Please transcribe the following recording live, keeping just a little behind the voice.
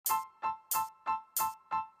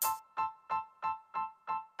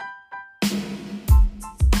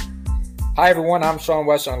Hi, everyone. I'm Sean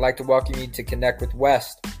Westerlund. I'd like to welcome you to Connect with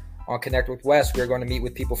West. On Connect with West, we're going to meet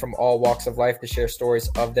with people from all walks of life to share stories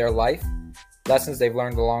of their life, lessons they've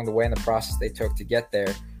learned along the way, and the process they took to get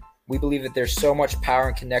there. We believe that there's so much power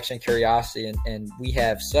in connection and curiosity, and we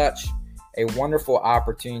have such a wonderful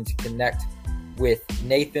opportunity to connect with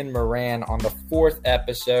Nate Moran on the 4th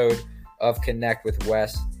episode of Connect with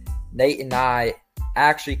West. Nate and I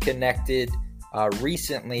actually connected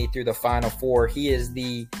recently through the Final Four. He is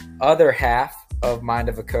the other half of Mind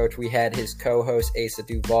of a Coach. We had his co-host Asa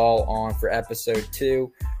Duvall on for episode 2.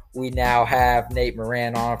 We now have Nate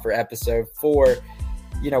Moran on for episode 4.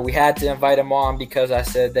 You know, we had to invite him on because I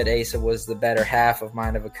said that Asa was the better half of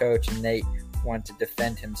Mind of a Coach, and Nate wanted to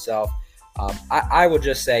defend himself. I will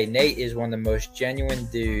just say Nate is one of the most genuine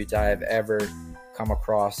dudes I have ever come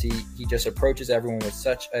across. He just approaches everyone with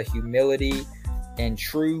such a humility and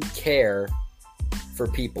true care for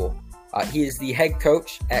people. He is the head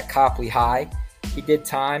coach at Copley High. He did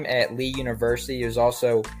time at Lee University. He was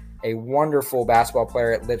also a wonderful basketball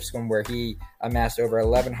player at Lipscomb, where he amassed over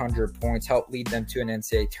 1,100 points, helped lead them to an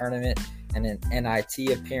NCAA tournament and an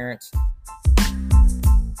NIT appearance.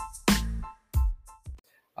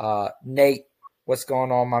 Nate, what's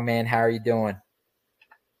going on, my man? How are you doing?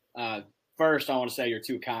 First, I want to say you're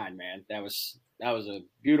too kind, man. That was a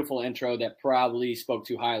beautiful intro that probably spoke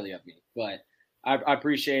too highly of me, but I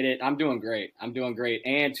appreciate it. I'm doing great.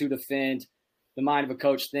 And to defend the Mind of a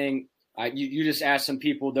Coach thing, you just ask some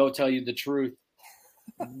people, they'll tell you the truth.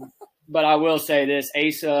 But I will say this,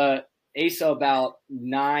 Asa about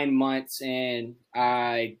 9 months in,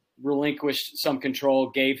 I relinquished some control,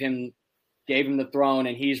 gave him the throne,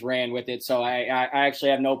 and he's ran with it. So I actually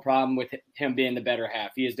have no problem with him being the better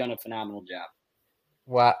half. He has done a phenomenal job.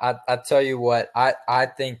 Well, I tell you what, I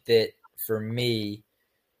think that for me,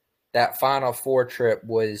 that Final Four trip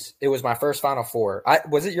was my first Final Four.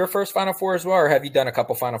 Was it your first Final Four as well, or have you done a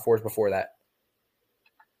couple Final Fours before that?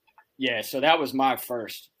 Yeah, so that was my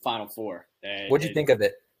first Final Four. What'd you think of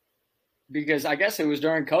it? Because I guess it was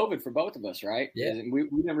during COVID for both of us, right? Yeah. We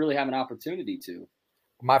didn't really have an opportunity to.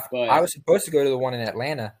 I was supposed to go to the one in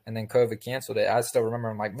Atlanta, and then COVID canceled it. I still remember.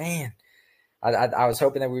 I'm like, man, I was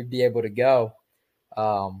hoping that we'd be able to go,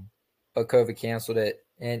 but COVID canceled it.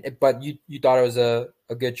 But you thought it was a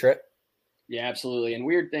good trip? Yeah, absolutely. And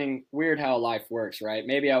weird how life works, right?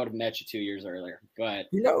 Maybe I would have met you 2 years earlier, but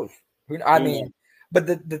who knows? But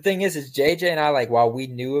the thing is JJ and I, like, while we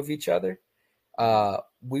knew of each other,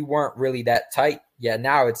 we weren't really that tight. Yeah,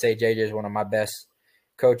 now I would say JJ is one of my best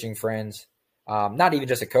coaching friends. Not even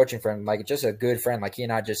just a coaching friend, like just a good friend. Like, he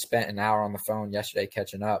and I just spent an hour on the phone yesterday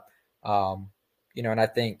catching up. And I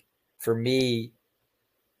think for me,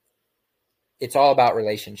 it's all about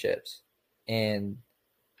relationships. And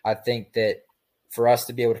I think that for us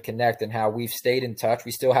to be able to connect and how we've stayed in touch,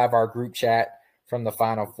 we still have our group chat from the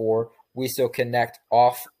Final Four. We still connect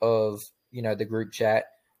off of, the group chat.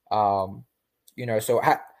 So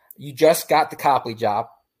you just got the Copley job.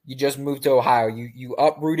 You just moved to Ohio. You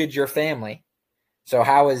uprooted your family. So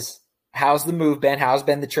how's the move been? How's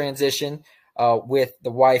been the transition with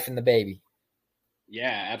the wife and the baby?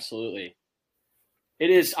 Yeah, absolutely.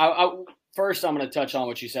 It is. First, I'm going to touch on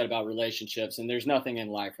what you said about relationships, and there's nothing in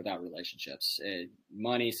life without relationships.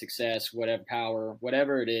 Money, success, whatever, power,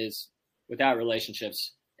 whatever it is, without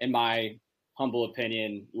relationships, in my humble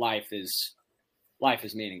opinion, life is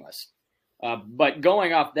meaningless. But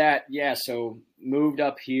going off that, yeah, so moved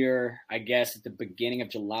up here, I guess, at the beginning of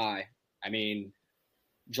July. I mean,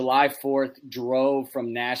 July 4th, drove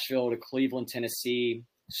from Nashville to Cleveland, Tennessee,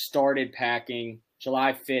 started packing.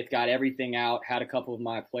 July 5th, got everything out, had a couple of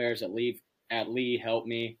my players at Lee help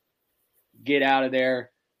me get out of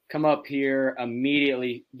there, come up here,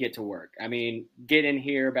 immediately get to work. I mean, get in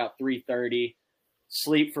here about 3:30,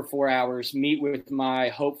 sleep for 4 hours, meet with my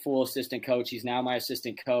hopeful assistant coach. He's now my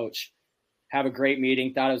assistant coach. Have a great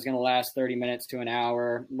meeting. Thought it was going to last 30 minutes to an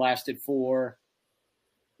hour. Lasted 4.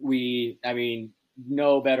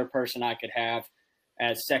 No better person I could have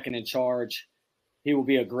as second in charge. He will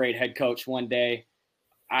be a great head coach one day.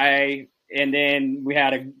 And then we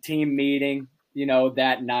had a team meeting,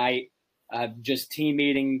 that night, just team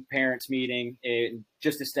meeting, parents meeting,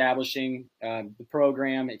 just establishing the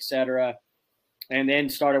program, etc. And then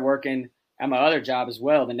started working at my other job as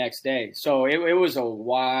well the next day. So it was a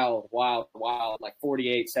wild, like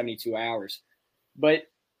 48, 72 hours. But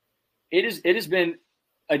it has been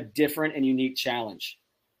a different and unique challenge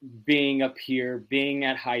being up here, being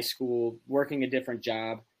at high school, working a different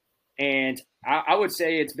job. And I would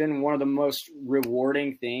say it's been one of the most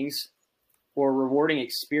rewarding things or rewarding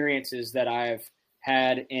experiences that I've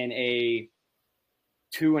had in a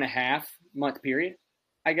 2.5 month period,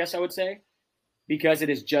 I guess I would say. because it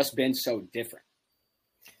has just been so different.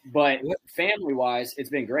 But family wise, it's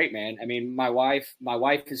been great, man. I mean, my wife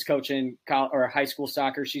is coaching high school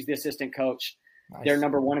soccer. She's the assistant coach. Nice. They're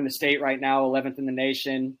number 1 in the state right now, 11th in the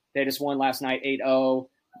nation. They just won last night, 8-0.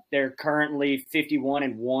 They're currently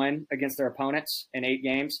 51-1 against their opponents in 8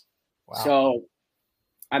 games. Wow. So,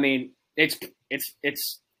 I mean, it's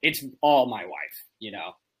all my wife, you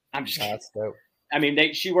know. I'm just kidding. That's dope. I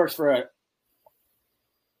mean, she works for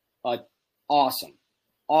a awesome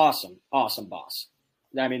boss.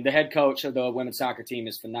 I mean, the head coach of the women's soccer team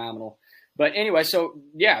is phenomenal. But anyway, so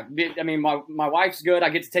yeah, I mean, my wife's good. I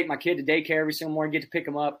get to take my kid to daycare every single morning, get to pick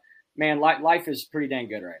him up. Man, life is pretty dang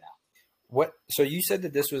good right now. So you said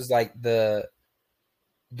that this was like the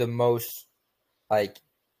most like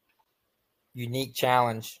unique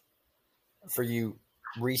challenge for you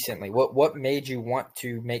recently. What made you want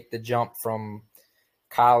to make the jump from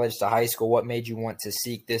college to high school? What made you want to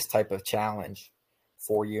seek this type of challenge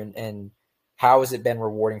for you, and how has it been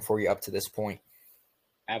rewarding for you up to this point?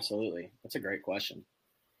 Absolutely. That's a great question.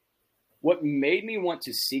 What made me want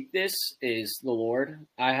to seek this is the Lord.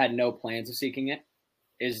 I had no plans of seeking it,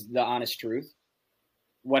 is the honest truth.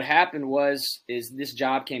 What happened is this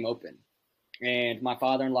job came open, and my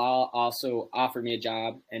father-in-law also offered me a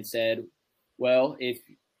job and said, well, if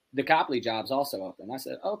the Copley job's also open. I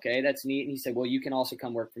said, okay, that's neat. And he said, well, you can also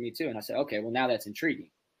come work for me too. And I said, okay, well, now that's intriguing.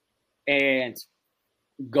 And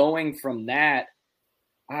going from that,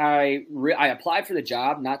 I applied for the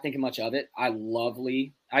job, not thinking much of it. I love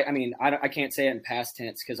Lee. I can't say it in past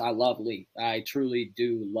tense because I love Lee. I truly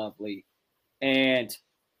do love Lee. And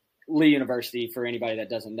Lee University, for anybody that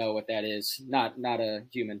doesn't know what that is, not a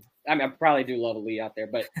human. I mean, I probably do love a Lee out there,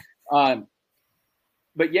 but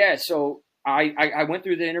yeah, so I went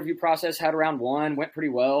through the interview process, had round 1, went pretty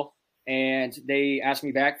well. And they asked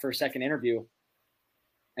me back for a second interview.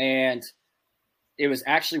 And it was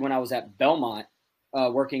actually when I was at Belmont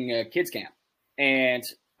working a kids camp. And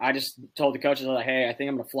I just told the coaches, I was like, hey, I think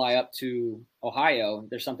I'm going to fly up to Ohio.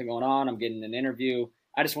 There's something going on. I'm getting an interview.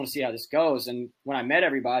 I just want to see how this goes. And when I met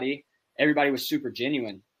everybody was super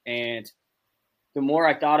genuine. And the more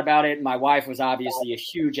I thought about it, my wife was obviously a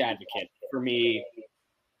huge advocate for me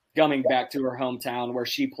coming back to her hometown where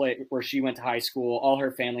she went to high school. All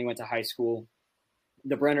her family went to high school.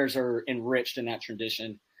 The Brenners are enriched in that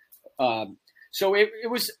tradition. So it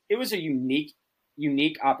was a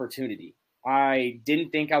unique opportunity. I didn't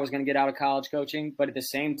think I was going to get out of college coaching, but at the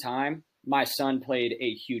same time, my son played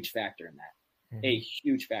a huge factor in that. Mm-hmm. A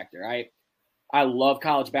huge factor. I love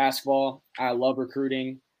college basketball. I love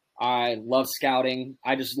recruiting. I love scouting.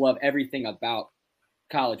 I just love everything about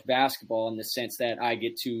college basketball in the sense that I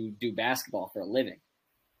get to do basketball for a living.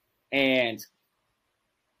 And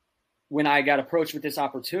when I got approached with this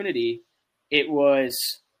opportunity, it was,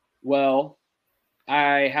 well,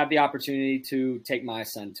 I have the opportunity to take my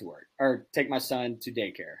son to work or take my son to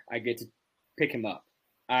daycare. I get to pick him up.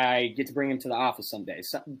 I get to bring him to the office some days.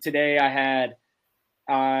 So today I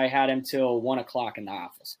had him till 1:00 in the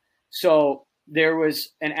office. So there was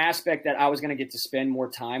an aspect that I was going to get to spend more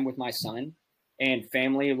time with my son. And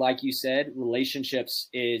family, like you said, relationships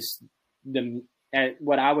is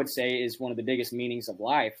what I would say is one of the biggest meanings of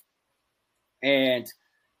life. And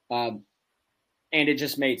it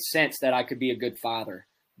just made sense that I could be a good father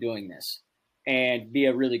doing this and be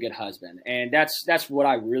a really good husband. And that's what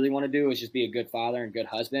I really want to do, is just be a good father and good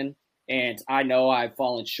husband. And I know I've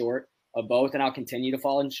fallen short of both, and I'll continue to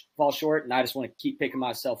fall short. And I just want to keep picking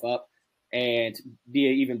myself up and be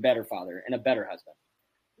an even better father and a better husband.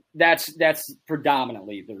 That's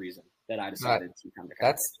predominantly the reason that I decided to come to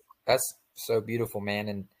college. That's so beautiful, man.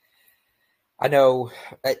 And I know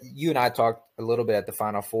you and I talked a little bit at the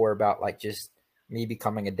Final Four about like just me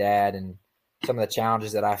becoming a dad and some of the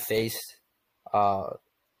challenges that I faced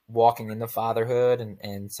walking into fatherhood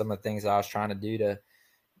and some of the things that I was trying to do to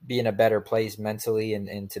be in a better place mentally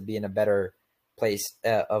and to be in a better place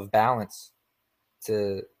of balance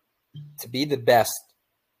to be the best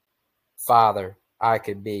father I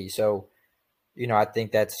could be. So, you know, I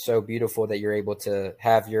think that's so beautiful that you're able to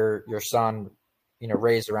have your son, you know,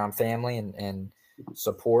 raised around family and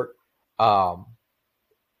support. How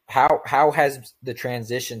has the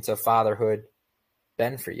transition to fatherhood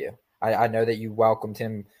been for you? I know that you welcomed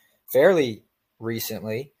him fairly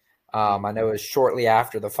recently. I know it was shortly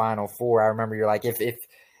after the Final Four. I remember you're like,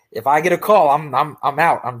 if I get a call, I'm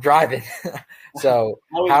out. I'm driving. So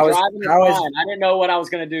I didn't know what I was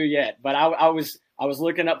going to do yet, but I was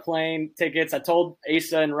looking up plane tickets. I told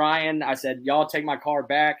Asa and Ryan, I said, y'all take my car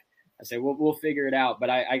back. I said, we'll figure it out. But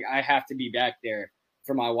I have to be back there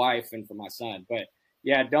for my wife and for my son. But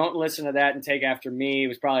Yeah, don't listen to that and take after me. It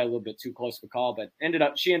was probably a little bit too close of a call, but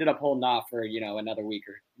she ended up holding off for, another week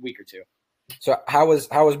or two. So how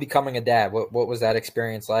was becoming a dad? What was that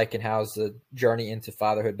experience like, and how's the journey into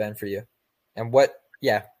fatherhood been for you? And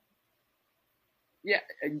yeah,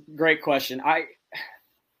 great question.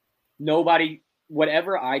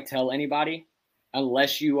 Whatever I tell anybody,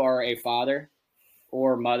 unless you are a father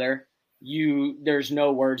or mother, there's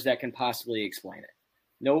no words that can possibly explain it.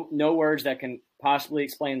 No words that can possibly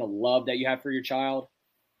explain the love that you have for your child.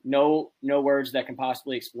 No words that can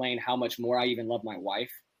possibly explain how much more I even love my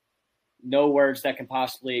wife. No words that can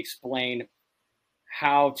possibly explain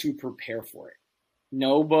how to prepare for it.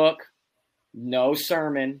 No book, no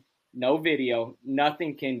sermon, no video,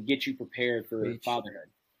 nothing can get you prepared for fatherhood.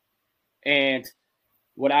 And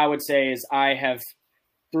what I would say is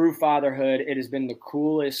through fatherhood, it has been the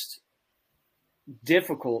coolest,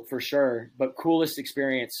 difficult for sure, but coolest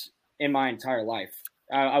experience in my entire life.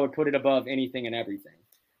 I would put it above anything and everything.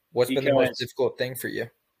 What's been the most difficult thing for you?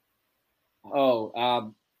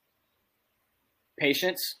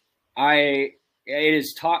 Patience. It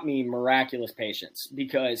has taught me miraculous patience,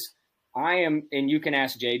 because and you can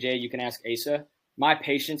ask JJ, you can ask Asa, my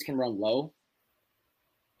patience can run low,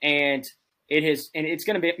 and it's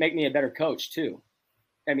going to make me a better coach too.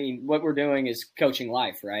 I mean, what we're doing is coaching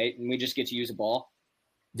life, right? And we just get to use a ball.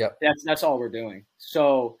 Yep. That's all we're doing.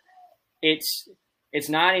 So it's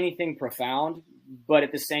not anything profound, but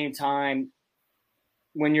at the same time,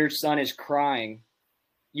 when your son is crying,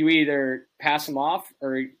 you either pass him off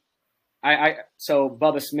or so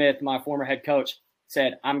Bubba Smith, my former head coach,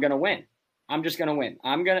 said, I'm going to win. I'm just going to win.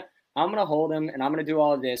 I'm going to hold him, and I'm going to do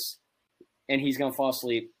all of this, and he's going to fall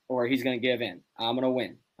asleep or he's going to give in. I'm going to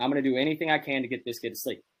win. I'm going to do anything I can to get this kid to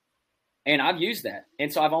sleep. And I've used that.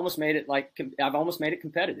 And so I've almost made it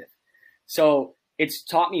competitive. So it's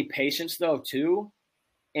taught me patience though, too,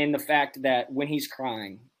 in the fact that when he's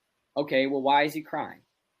crying, okay, well, why is he crying?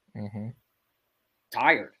 Mm-hmm.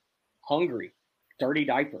 Tired, hungry, dirty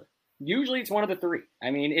diaper. Usually it's one of the three. I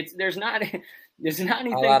mean, there's not anything.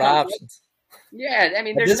 A lot of options. Yeah. I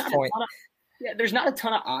mean, there's not a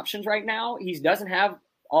ton of options right now. He doesn't have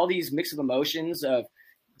all these mix of emotions of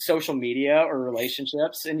social media or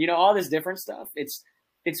relationships and, all this different stuff. It's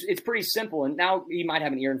pretty simple. And now he might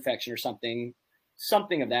have an ear infection or something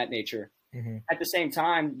of that nature. Mm-hmm. At the same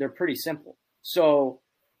time, they're pretty simple. So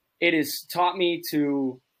it has taught me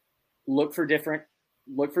to look for different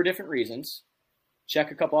reasons, check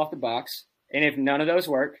a couple off the box. And if none of those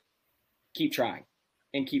work, keep trying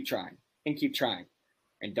and keep trying and keep trying.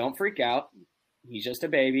 And don't freak out. He's just a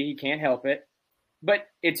baby. He can't help it. But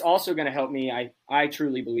it's also going to help me, I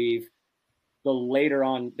truly believe, the later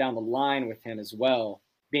on down the line with him as well,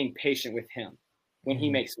 being patient with him when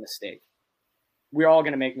he makes a mistake. We're all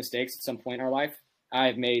going to make mistakes at some point in our life.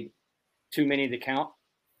 I've made too many to count.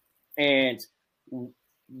 And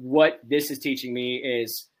what this is teaching me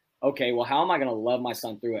is, okay, well, how am I going to love my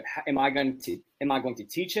son through it? Am I going to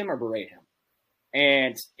teach him or berate him?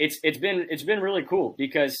 And it's been really cool,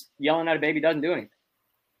 because yelling at a baby doesn't do anything.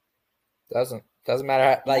 Doesn't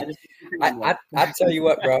matter. Like I tell you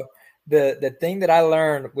what, bro, the thing that I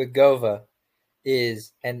learned with Gova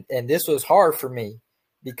is, and this was hard for me,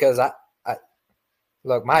 because I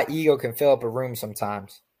look, my ego can fill up a room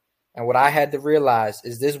sometimes. And what I had to realize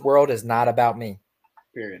is this world is not about me.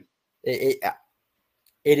 Period. It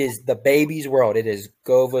is the baby's world. It is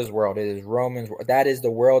Gova's world. It is Roman's world. That is the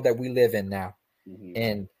world that we live in now. Mm-hmm.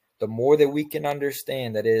 And the more that we can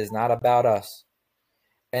understand that it is not about us.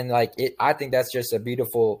 And I think that's just a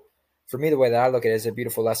beautiful, for me, the way that I look at it is a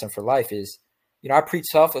beautiful lesson for life is, I preach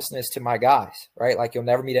selflessness to my guys, right? Like, you'll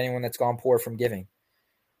never meet anyone that's gone poor from giving.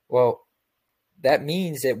 Well, that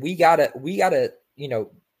means that we gotta,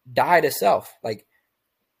 die to self,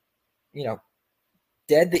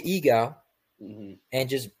 dead the ego, mm-hmm. and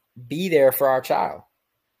just be there for our child.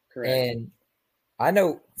 Correct. And I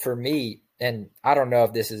know for me, and I don't know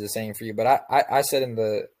if this is the same for you, but I said in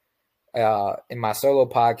my solo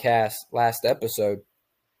podcast last episode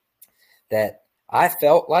that I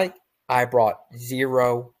felt like I brought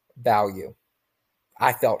zero value.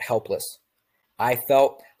 I felt helpless. I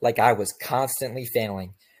felt like I was constantly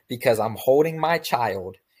failing, because I'm holding my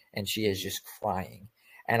child and she is just crying.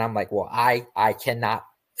 And I'm like, well, I cannot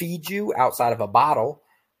feed you outside of a bottle,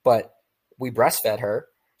 but we breastfed her.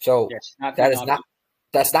 So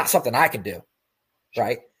that's not something I can do. Sure.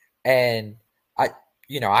 Right. And I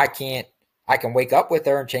can wake up with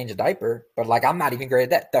her and change a diaper, but I'm not even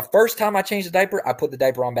great at that. The first time I changed the diaper, I put the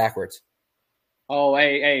diaper on backwards. Oh,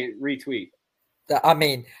 hey, retweet. I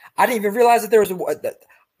mean, I didn't even realize that there was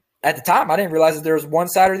at the time, I didn't realize that there was one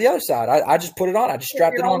side or the other side. I just put it on. I just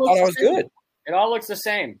strapped it on, thought I was good. It all looks the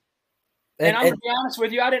same. And I'm going to be honest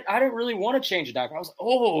with you, I didn't really want to change a diaper. I was like,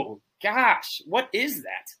 oh, gosh, what is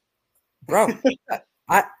that? Bro,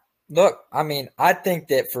 I think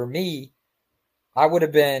that for me, I would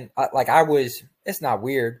have been it's not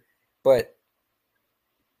weird, but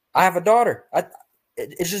I have a daughter.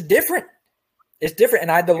 It's just different. It's different.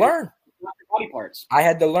 And I had to learn. Body parts. I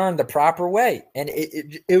had to learn the proper way. And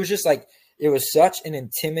it was just like, it was such an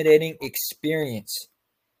intimidating experience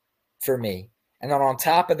for me. And then on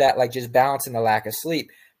top of that, like just balancing the lack of sleep,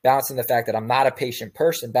 balancing the fact that I'm not a patient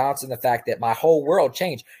person, balancing the fact that my whole world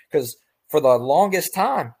changed. Because for the longest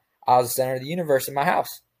time, I was the center of the universe in my house.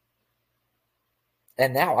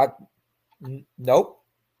 And now nope.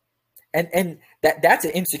 And that's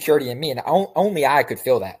an insecurity in me. And only I could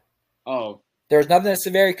feel that. Oh, there's nothing that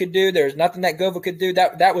Severi could do. There's nothing that Gova could do.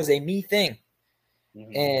 That was a me thing.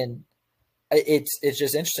 Mm-hmm. And it's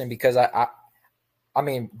just interesting because I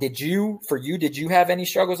mean, did you have any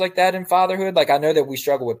struggles like that in fatherhood? Like, I know that we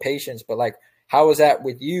struggle with patience, but like, how was that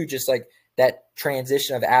with you? Just like that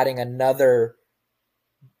transition of adding another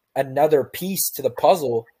piece to the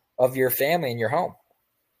puzzle of your family and your home.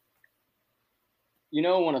 You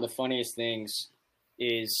know, one of the funniest things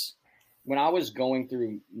is when I was going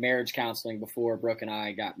through marriage counseling before Brooke and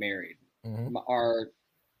I got married, mm-hmm.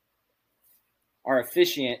 Our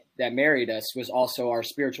officiant that married us was also our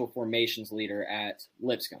spiritual formations leader at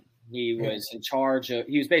Lipscomb. He was in charge of,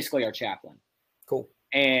 he was basically our chaplain. Cool.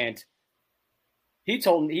 And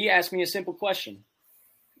he asked me a simple question.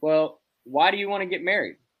 Well, why do you want to get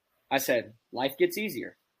married? I said, life gets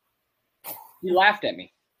easier. He laughed at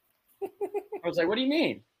me. I was like, what do you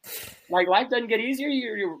mean? Like, life doesn't get easier?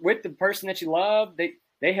 You're with the person that you love.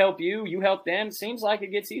 They help you. You help them. Seems like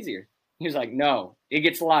it gets easier. He was like, no, it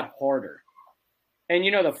gets a lot harder. And,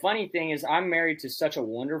 you know, the funny thing is I'm married to such a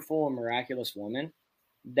wonderful and miraculous woman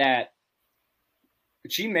that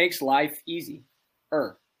she makes life easy.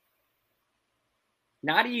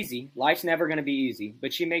 Not easy. Life's never going to be easy,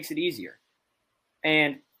 but she makes it easier.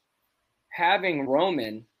 And having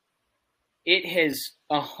Roman, it has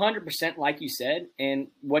 100%, like you said, and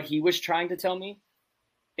what he was trying to tell me,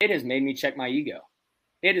 it has made me check my ego.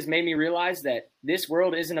 It has made me realize that this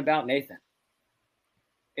world isn't about Nathan.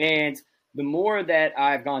 And the more that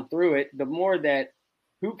I've gone through it, the more that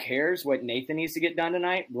who cares what Nathan needs to get done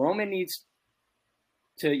tonight? Roman needs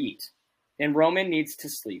to eat, and Roman needs to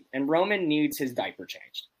sleep, and Roman needs his diaper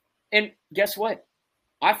changed. And guess what?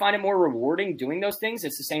 I find it more rewarding doing those things.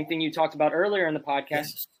 It's the same thing you talked about earlier in the podcast.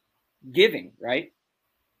 Yes. Giving, right?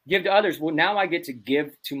 Give to others. Well, now I get to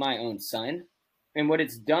give to my own son. And what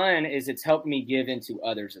it's done is it's helped me give into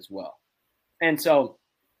others as well. And so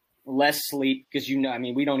less sleep, because, you know, I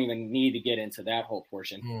mean, we don't even need to get into that whole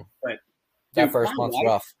portion. But that first month's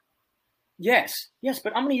rough. Yes.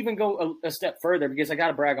 But I'm going to even go a step further because I got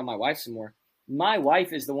to brag on my wife some more. My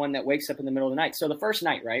wife is the one that wakes up in the middle of the night. So the first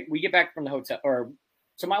night, right, we get back from the hotel,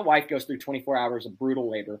 so my wife goes through 24 hours of brutal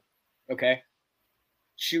labor. Okay.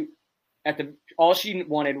 All she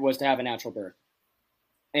wanted was to have a natural birth.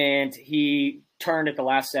 And he turned at the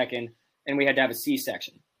last second and we had to have a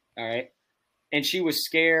C-section. All right. And she was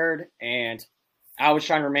scared and I was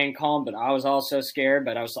trying to remain calm, but I was also scared,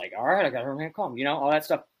 but I was like, all right, I got to remain calm, you know, all that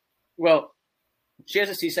stuff. Well, she has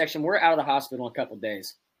a C-section. We're out of the hospital in a couple of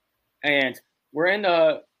days and we're in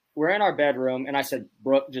our bedroom. And I said,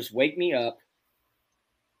 Brooke, just wake me up.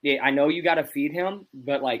 Yeah, I know you got to feed him,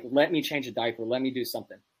 but like, let me change a diaper. Let me do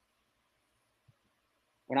something.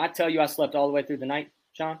 When I tell you I slept all the way through the night,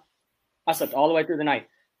 Sean, I slept all the way through the night.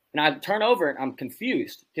 And I turn over and I'm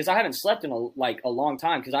confused because I haven't slept in a long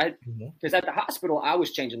time because at the hospital I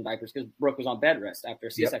was changing diapers because Brooke was on bed rest after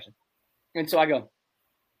a C-section. Yep. And so I go,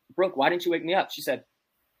 Brooke, why didn't you wake me up? She said,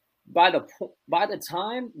 by the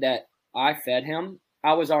time that I fed him,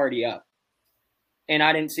 I was already up. And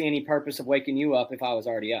I didn't see any purpose of waking you up if I was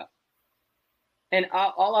already up. And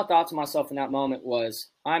all I thought to myself in that moment was,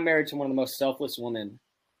 I'm married to one of the most selfless women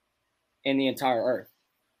in the entire earth.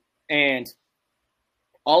 And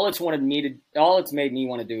all it's made me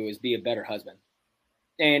want to do is be a better husband.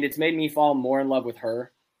 And it's made me fall more in love with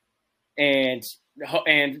her. And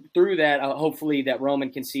through that, hopefully that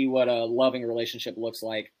Roman can see what a loving relationship looks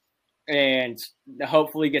like. And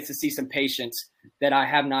hopefully gets to see some patience that I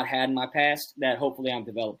have not had in my past that hopefully I'm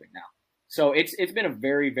developing now. So it's been a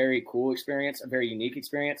very, very cool experience, a very unique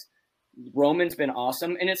experience. Roman's been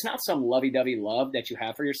awesome. And it's not some lovey-dovey love that you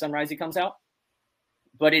have for your sunrise he comes out,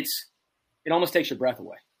 but it almost takes your breath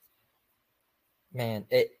away. Man,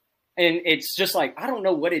 and it's just like, I don't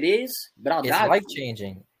know what it is, but I'll die. It's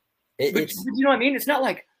life-changing. But you know what I mean? It's not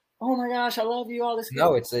like, oh my gosh, I love you, all this.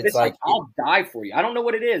 No, it's Like, like I'll die for you. I don't know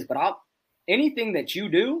what it is, but anything that you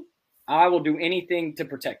do, I will do anything to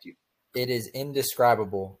protect you. it is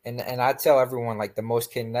indescribable. And I tell everyone, like, the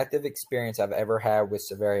most connective experience I've ever had with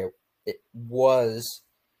Severia, it was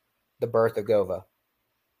the birth of Gova.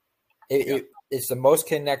 It's the most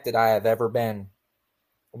connected I have ever been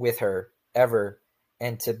with her ever.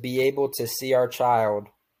 And to be able to see our child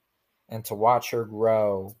and to watch her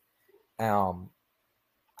grow, and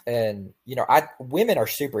women are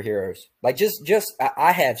superheroes. Like,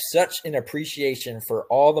 I have such an appreciation for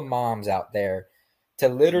all the moms out there to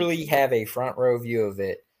literally have a front row view of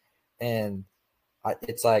it. And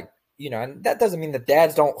it's like, and that doesn't mean that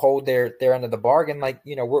dads don't hold their end of the bargain. Like,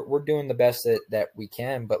 we're doing the best that we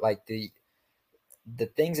can, but like the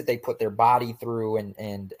things that they put their body through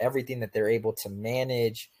and everything that they're able to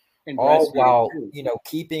manage, And all while, too.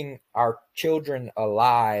 keeping our children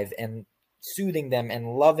alive and soothing them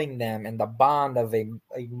and loving them, and the bond of a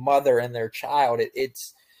mother and their child.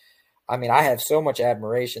 I have so much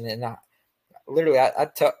admiration, and I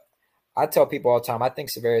tell people all the time, I think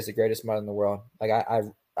Severia is the greatest mother in the world. Like,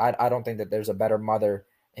 I don't think that there's a better mother,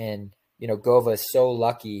 and Gova is so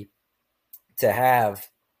lucky to have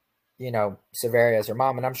Severia as her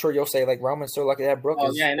mom. And I'm sure you'll say, like, Roman's so lucky to have Brooke.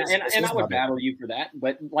 Oh, yeah, and I would battle you for that,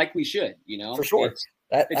 but like we should, For sure.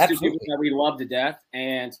 It's two people that we love to death,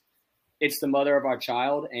 and it's the mother of our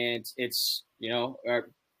child, and it's, well,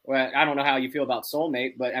 I don't know how you feel about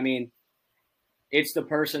soulmate, but I mean, it's the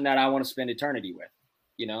person that I want to spend eternity with,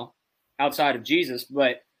 outside of Jesus.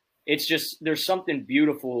 But it's just, there's something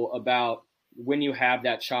beautiful about when you have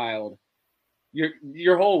that child,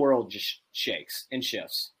 your whole world just shakes and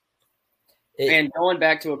shifts. And going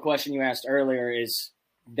back to a question you asked earlier,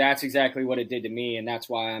 that's exactly what it did to me. And that's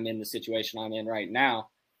why I'm in the situation I'm in right now.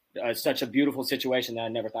 Such a beautiful situation that I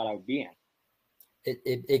never thought I would be in.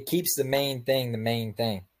 It keeps the main thing.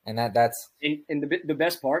 And that's and the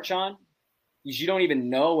best part, Sean, is you don't even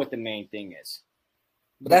know what the main thing is.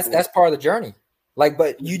 But that's part of the journey. Like,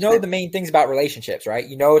 but the main things about relationships, right?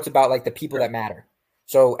 It's about, like, the people that matter.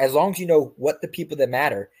 So as long as you know what the people that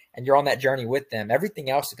matter and you're on that journey with them, everything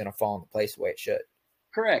else is going to fall into place the way it should.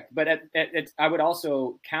 Correct. But I would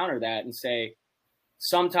also counter that and say,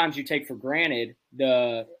 sometimes you take for granted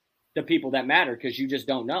the people that matter because you just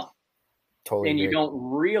don't know. Totally. And you don't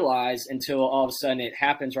realize until all of a sudden it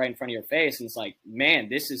happens right in front of your face. And it's like, man,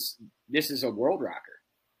 this is a world rocker.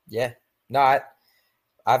 Yeah. No,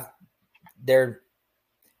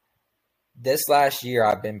 this last year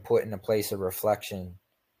I've been put in a place of reflection,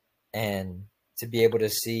 and to be able to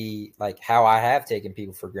see, like, how I have taken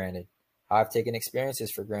people for granted, how I've taken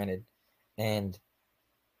experiences for granted. And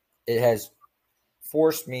it has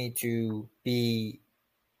forced me to be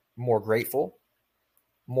more grateful,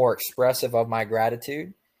 more expressive of my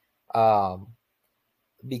gratitude,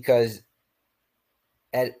 because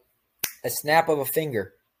at a snap of a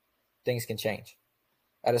finger, things can change.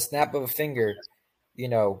 At a snap of a finger,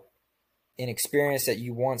 an experience that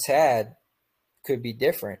you once had could be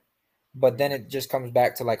different. But then it just comes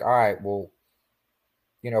back to, like, all right, well,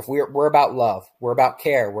 if we're about love, we're about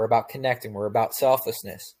care, we're about connecting, we're about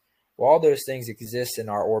selflessness. Well, all those things exist in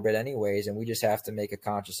our orbit anyways, and we just have to make a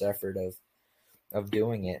conscious effort of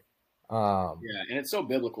doing it. Yeah, and it's so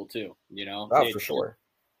biblical too, Oh, for sure.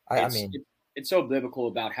 It's so biblical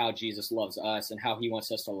about how Jesus loves us and how he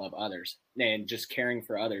wants us to love others and just caring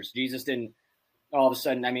for others. Jesus didn't all of a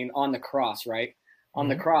sudden, on the cross, right? On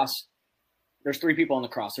the cross, there's 3 people on the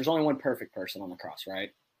cross. There's only one perfect person on the cross,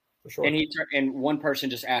 right? For sure. And one person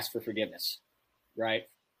just asked for forgiveness, right?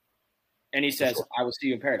 And he says, I will see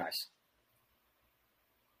you in paradise.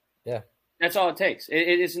 Yeah. That's all it takes.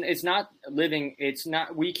 It's not living. It's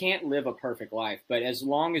not, we can't live a perfect life, but as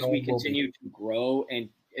long as we continue to grow and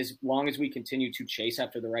as long as we continue to chase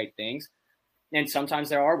after the right things, and sometimes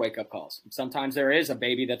there are wake up calls. Sometimes there is a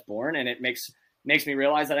baby that's born and it makes me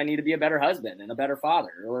realize that I need to be a better husband and a better father,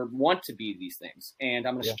 or want to be these things. And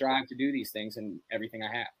I'm going to strive to do these things in everything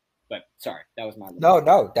I have. But sorry, that was my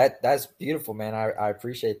No, that's beautiful, man. I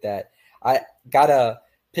appreciate that. I got to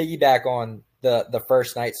piggyback on the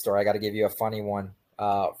first night story. I got to give you a funny one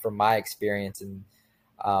from my experience. And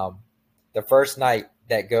the first night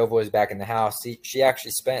that Gova was back in the house, she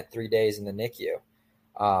actually spent 3 days in the NICU.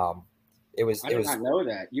 I did not know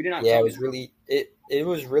that. You did not. Yeah, it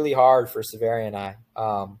was really hard for Severia and I.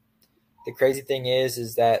 The crazy thing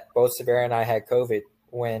is that both Severia and I had COVID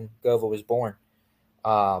when Gova was born.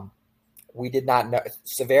 We did not know.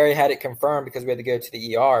 Severia had it confirmed because we had to go to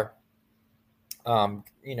the ER,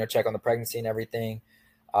 check on the pregnancy and everything.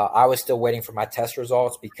 I was still waiting for my test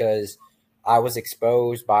results because I was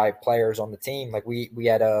exposed by players on the team. Like we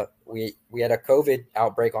had a COVID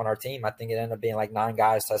outbreak on our team. I think it ended up being like 9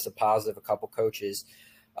 guys tested positive, a couple coaches,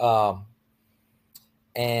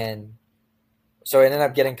 and so it ended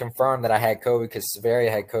up getting confirmed that I had COVID because Severia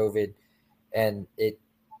had COVID, and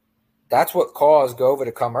that's what caused Gova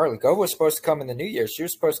to come early. Gova was supposed to come in the New Year. She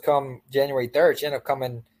was supposed to come January 3rd. She ended up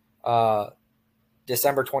coming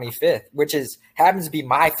December 25th, which happens to be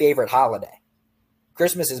my favorite holiday.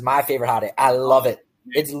 Christmas is my favorite holiday. I love it.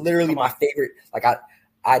 It's literally my favorite. Like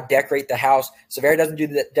I decorate the house. Severia doesn't do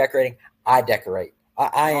the decorating. I decorate.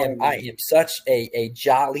 I am such a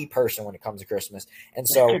jolly person when it comes to Christmas. And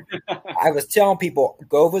so I was telling people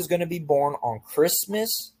Gova's going to be born on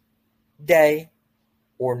Christmas Day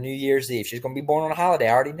or New Year's Eve. She's going to be born on a holiday.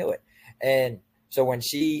 I already knew it. And so when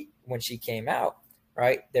she came out,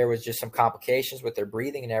 right, there was just some complications with her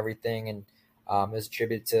breathing and everything. And it was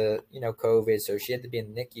attributed to, COVID. So she had to be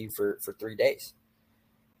in the NICU for 3 days.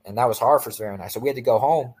 And that was hard for Severia and I. So we had to go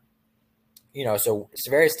home. So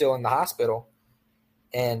Severia's still in the hospital.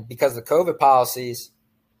 And because of the COVID policies,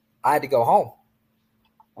 I had to go home.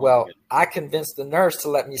 Well, I convinced the nurse to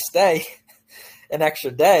let me stay an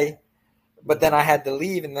extra day, but then I had to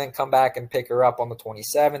leave and then come back and pick her up on the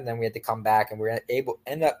 27th. Then we had to come back, and we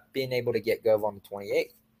ended up being able to get Gova on the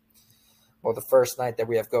 28th. Well, the first night that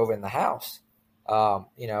we have Gova in the house,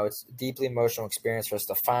 it's a deeply emotional experience for us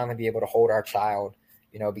to finally be able to hold our child,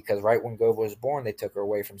 because right when Gova was born, they took her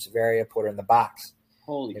away from Severia, put her in the box.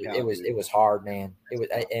 Holy cow! It was hard, man. It was,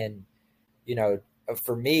 and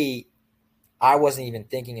for me, I wasn't even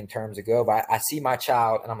thinking in terms of Gova. I see my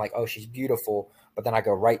child, and I'm like, oh, she's beautiful. But then I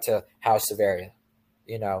go right to how's Severia,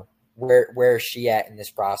 where is she at in this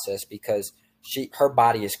process? Because her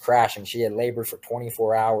body is crashing. She had labor for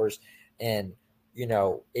 24 hours, and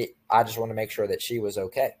I just want to make sure that she was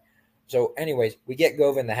okay. So, anyways, we get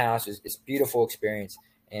Gova in the house. It's a beautiful experience,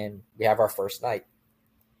 and we have our first night.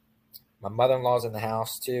 My mother-in-law's in the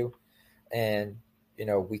house too. And,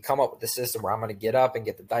 we come up with the system where I'm going to get up and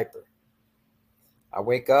get the diaper. I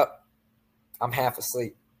wake up. I'm half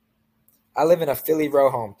asleep. I live in a Philly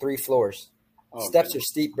row home, 3 floors. Steps are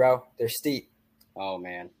steep, bro. They're steep. Oh,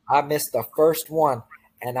 man. I missed the first one,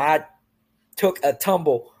 and I took a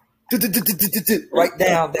tumble right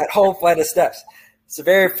down that whole flight of steps.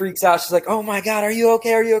 Severia freaks out. She's like, oh, my God, are you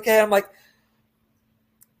okay? Are you okay? I'm like,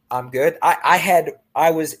 I'm good.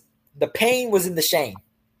 The pain was in the shame.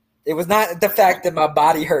 It was not the fact that my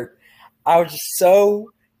body hurt. I was just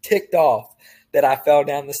so ticked off that I fell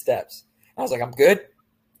down the steps. I was like, I'm good.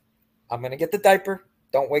 I'm going to get the diaper.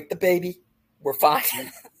 Don't wake the baby. We're fine.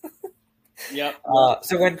 Yep.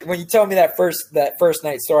 So when you tell me that first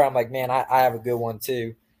night story, I'm like, man, I have a good one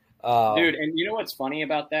too. Dude, and you know what's funny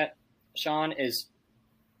about that, Sean, is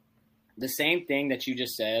the same thing that you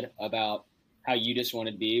just said about how you just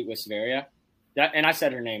wanted to be with Severia. And I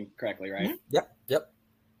said her name correctly, right? Mm-hmm. Yep.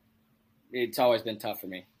 It's always been tough for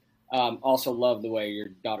me. Also love the way your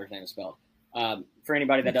daughter's name is spelled. For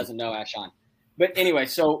anybody that doesn't know, ask Sean. But anyway,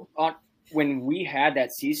 so when we had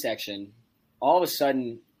that C-section, all of a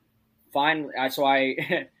sudden, finally,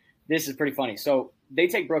 this is pretty funny. So they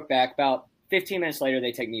take Brooke back. About 15 minutes later,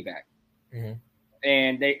 they take me back. Mm-hmm.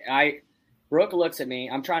 And Brooke looks at me.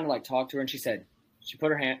 I'm trying to talk to her, and she said, she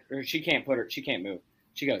can't move.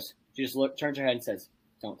 She goes, she just turns her head and says,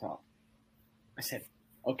 don't talk. I said,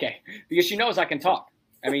 okay, because she knows I can talk.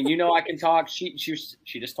 I mean, I can talk. She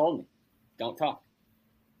just told me, don't talk.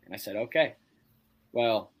 And I said, okay.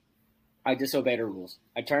 Well, I disobeyed her rules.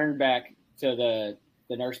 I turned back to the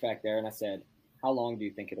nurse back there, and I said, how long do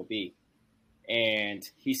you think it'll be? And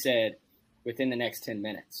he said, within the next 10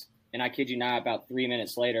 minutes. And I kid you not, about 3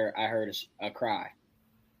 minutes later, I heard a cry.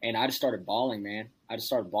 And I just started bawling, man. I just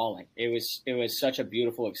started bawling. It was such a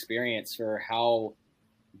beautiful experience for how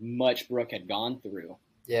much Brooke had gone through.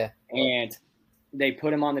 Yeah. And they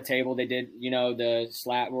put him on the table. They did, the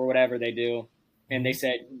slap or whatever they do. And they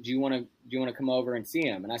said, do you want to come over and see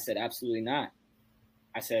him? And I said, absolutely not.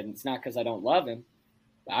 I said, it's not because I don't love him.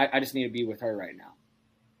 I just need to be with her right now.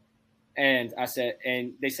 And I said,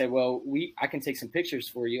 and they said, well, I can take some pictures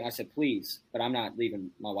for you. I said, please, but I'm not leaving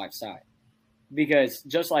my wife's side. Because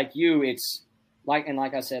just like you, it's like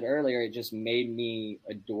I said earlier, it just made me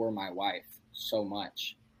adore my wife so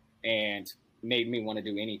much and made me want to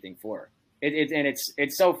do anything for her.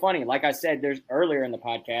 It's so funny. Like I said, there's earlier in the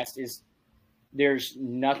podcast there's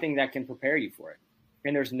nothing that can prepare you for it.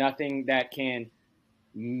 And there's nothing that can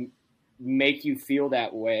make you feel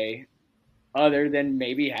that way other than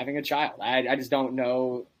maybe having a child. I just don't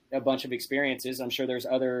know a bunch of experiences. I'm sure there's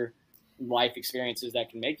other life experiences that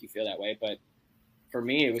can make you feel that way. But for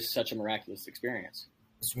me, it was such a miraculous experience.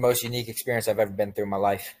 It's the most unique experience I've ever been through in my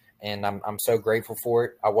life, and I'm so grateful for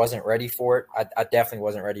it. I wasn't ready for it. I definitely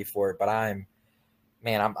wasn't ready for it, but I'm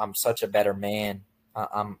such a better man.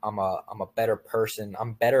 I'm a better person.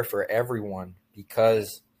 I'm better for everyone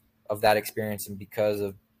because of that experience and because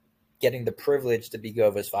of getting the privilege to be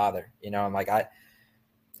Gova's father. I'm like,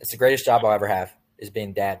 it's the greatest job I'll ever have is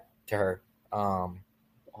being dad to her.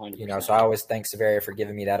 100%. So I always thank Severia for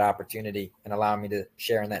giving me that opportunity and allowing me to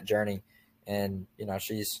share in that journey. And,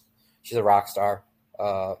 she's a rock star,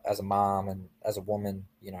 as a mom and as a woman,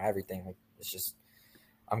 everything. Like, it's just,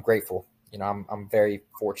 I'm grateful. I'm very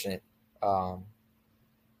fortunate. 100%.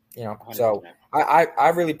 So I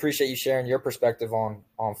really appreciate you sharing your perspective on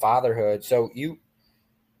fatherhood. So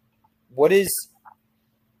what is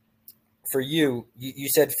for you, you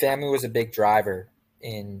said family was a big driver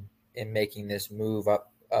in making this move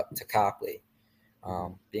up to Copley,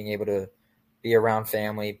 being able to be around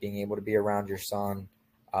family, being able to be around your son.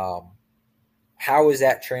 How is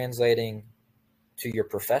that translating to your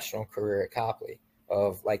professional career at Copley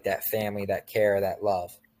of like that family, that care, that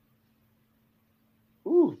love?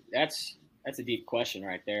 Ooh, that's a deep question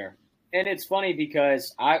right there. And it's funny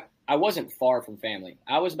because I wasn't far from family.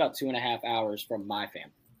 I was about 2.5 hours from my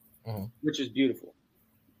family, which is beautiful.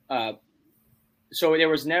 So there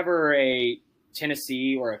was never a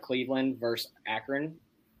Tennessee or a Cleveland versus Akron.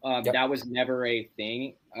 Yep. That was never a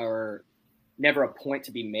thing or never a point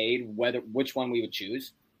to be made which one we would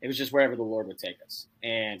choose. It was just wherever the Lord would take us.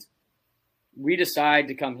 And we decided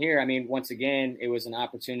to come here. I mean, once again, it was an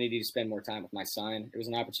opportunity to spend more time with my son. It was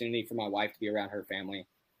an opportunity for my wife to be around her family.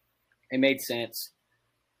 It made sense.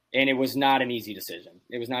 And it was not an easy decision.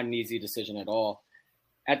 It was not an easy decision at all.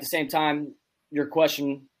 At the same time, to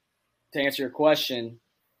answer your question,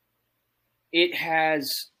 it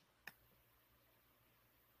has,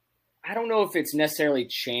 I don't know if it's necessarily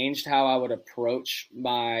changed how I would approach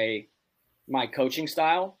my coaching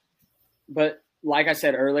style, but like I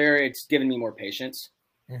said earlier, it's given me more patience.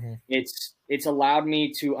 Mm-hmm. It's allowed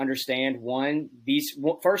me to understand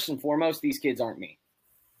first and foremost, these kids aren't me.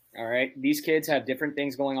 All right. These kids have different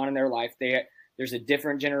things going on in their life. There's a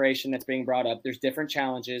different generation that's being brought up. There's different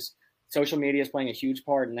challenges. Social media is playing a huge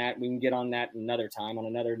part in that. We can get on that another time on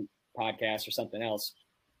another podcast or something else.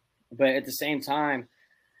 But at the same time,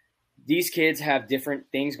 these kids have different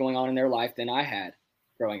things going on in their life than I had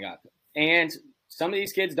growing up. And some of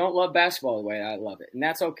these kids don't love basketball the way I love it, and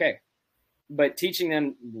that's okay. But teaching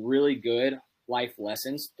them really good life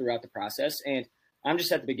lessons throughout the process, and I'm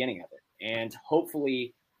just at the beginning of it. And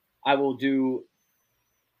hopefully I will do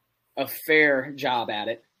a fair job at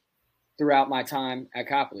it throughout my time at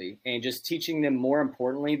Copley, and just teaching them more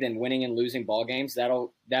importantly than winning and losing ball games.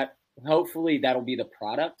 Hopefully that'll be the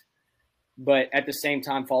product. But at the same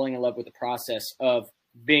time, falling in love with the process of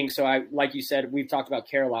being. So like you said, we've talked about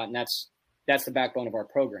care a lot, and that's the backbone of our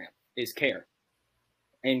program is care.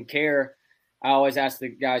 And care, I always ask the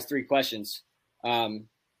guys 3 questions.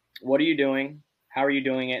 What are you doing? How are you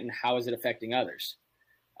doing it? And how is it affecting others?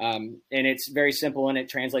 And it's very simple, and it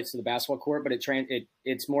translates to the basketball court, but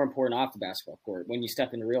it's more important off the basketball court when you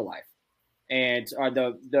step into real life. And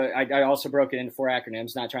I also broke it into 4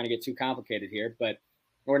 acronyms, not trying to get too complicated here,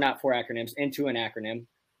 or not 4 acronyms, into an acronym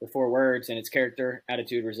with 4 words, and it's character,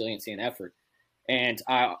 attitude, resiliency, and effort. And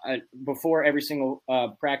I before every single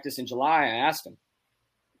practice in July, I asked them,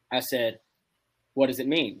 I said, what does it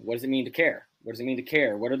mean? What does it mean to care? What does it mean to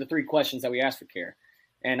care? What are the 3 questions that we ask for care?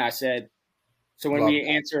 And I said, so when we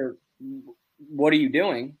answer, what are you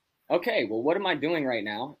doing? Okay, well, what am I doing right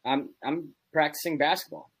now? I'm practicing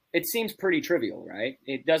basketball. It seems pretty trivial, right?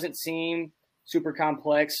 It doesn't seem super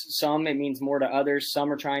complex. Some, it means more to others.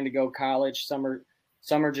 Some are trying to go college. Some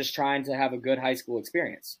are just trying to have a good high school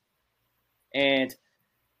experience.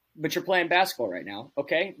 But you're playing basketball right now.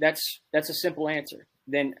 Okay. That's a simple answer.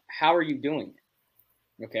 Then how are you doing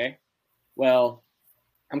it? Okay. Well,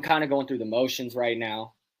 I'm kind of going through the motions right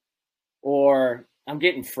now, or I'm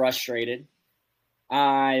getting frustrated.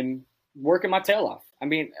 I'm working my tail off. I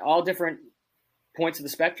mean, all different points of the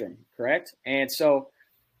spectrum. Correct. And so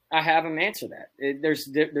I have them answer that.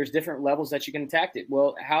 There's different levels that you can attack it.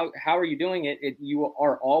 Well, how are you doing it? You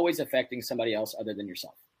are always affecting somebody else other than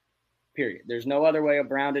yourself. Period. There's no other way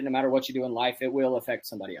around it. No matter what you do in life, it will affect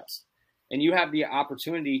somebody else. And you have the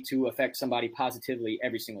opportunity to affect somebody positively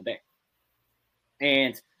every single day.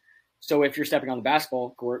 And so if you're stepping on the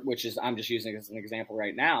basketball court, which is, I'm just using it as an example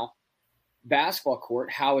right now, basketball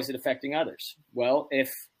court, how is it affecting others? Well,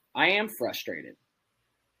 if I am frustrated,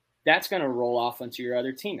 that's going to roll off onto your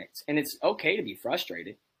other teammates. And it's okay to be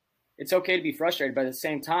frustrated. It's okay to be frustrated. But at the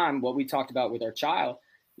same time, what we talked about with our child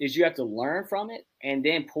is you have to learn from it and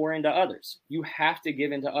then pour into others. You have to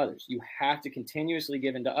give into others. You have to continuously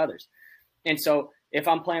give into others. And so if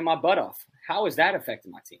I'm playing my butt off, how is that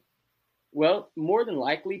affecting my team? Well, more than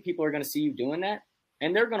likely, people are going to see you doing that,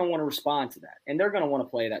 and they're going to want to respond to that, and they're going to want to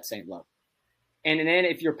play that same level. And then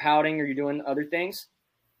if you're pouting or you're doing other things,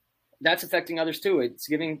 that's affecting others too. It's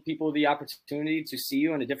giving people the opportunity to see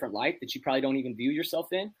you in a different light that you probably don't even view yourself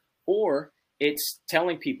in, or it's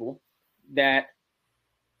telling people that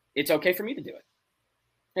it's okay for me to do it.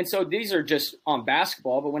 And so these are just on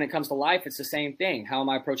basketball, but when it comes to life, it's the same thing. How am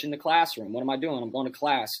I approaching the classroom? What am I doing? I'm going to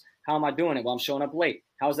class. How am I doing it? Well, I'm showing up late.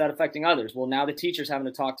 How is that affecting others? Well, now the teacher's having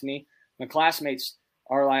to talk to me. My classmates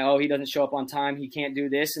are like, oh, he doesn't show up on time. He can't do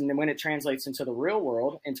this. And then when it translates into the real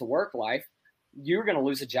world, into work life, you're going to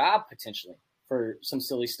lose a job potentially for some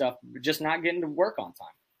silly stuff, just not getting to work on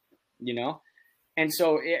time, you know? And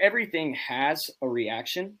so everything has a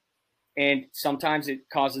reaction, and sometimes it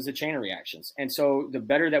causes a chain of reactions. And so the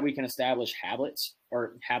better that we can establish habits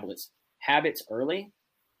early.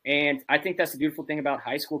 And I think that's the beautiful thing about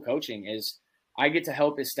high school coaching is I get to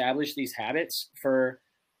help establish these habits for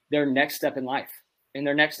their next step in life. And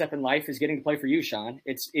their next step in life is getting to play for you, Sean.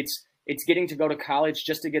 It's getting to go to college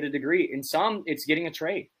just to get a degree. In some, it's getting a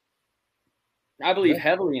trade. I believe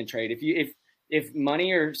heavily in trade. If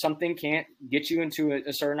money or something can't get you into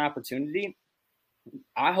a certain opportunity,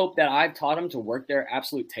 I hope that I've taught them to work their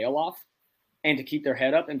absolute tail off and to keep their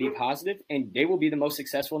head up and be positive, and they will be the most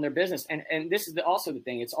successful in their business. And this is also the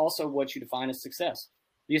thing. It's also what you define as success.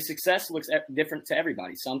 Because success looks different to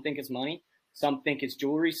everybody. Some think it's money. Some think it's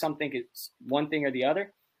jewelry. Some think it's one thing or the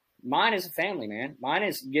other. Mine is a family, man. Mine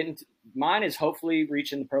is hopefully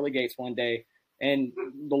reaching the pearly gates one day and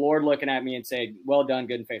the Lord looking at me and saying, well done,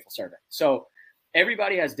 good and faithful servant. So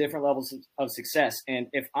everybody has different levels of success. And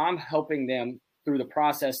if I'm helping them through the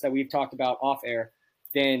process that we've talked about off air,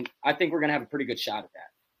 then I think we're going to have a pretty good shot at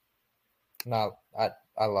that. No,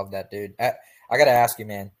 I love that, dude. I got to ask you,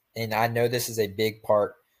 man, and I know this is a big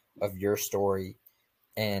part of your story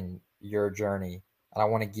and your journey, and I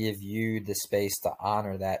want to give you the space to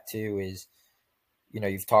honor that too, is, you know,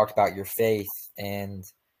 you've talked about your faith and,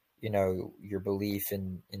 you know, your belief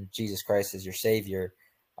in Jesus Christ as your Savior.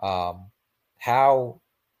 How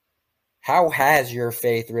has your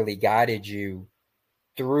faith really guided you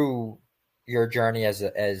through your journey as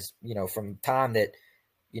you know, from time that,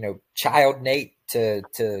 you know, child Nate to,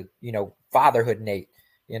 you know, fatherhood Nate,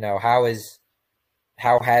 you know,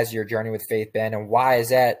 how has your journey with faith been, and why is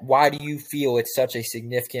that? Why do you feel it's such a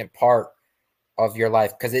significant part of your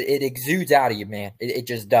life? Because it exudes out of you, man. It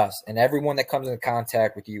just does. And everyone that comes into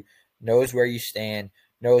contact with you knows where you stand,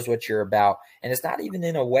 knows what you're about. And it's not even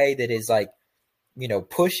in a way that is like, you know,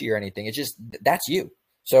 pushy or anything. It's just, that's you.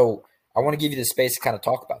 So I want to give you the space to kind of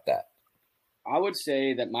talk about that. I would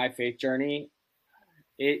say that my faith journey,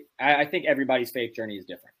 I think everybody's faith journey is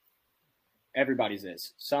different. Everybody's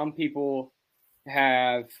is. Some people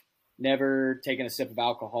have never taken a sip of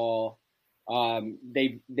alcohol.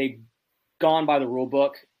 They've gone by the rule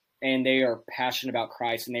book, and they are passionate about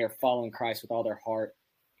Christ, and they are following Christ with all their heart.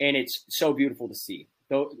 And it's so beautiful to see.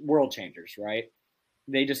 The world changers, right?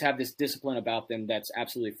 They just have this discipline about them that's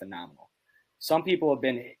absolutely phenomenal. Some people have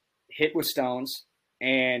been hit with stones,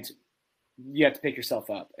 and you have to pick yourself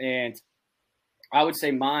up. And I would say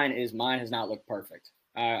mine has not looked perfect.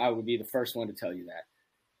 I would be the first one to tell you that.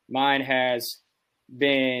 Mine has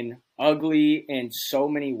been ugly in so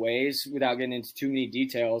many ways without getting into too many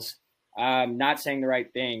details. Not saying the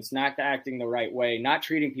right things, not acting the right way, not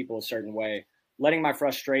treating people a certain way, letting my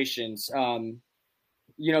frustrations,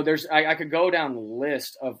 you know, I could go down the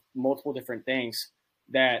list of multiple different things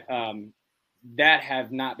that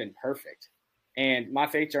have not been perfect. And my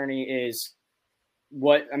faith journey is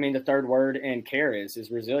the third word in care is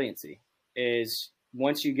resiliency. Is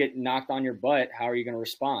once you get knocked on your butt, how are you going to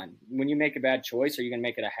respond? When you make a bad choice, are you going to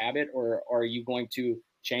make it a habit, or are you going to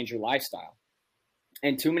change your lifestyle?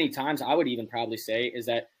 And too many times, I would even probably say, is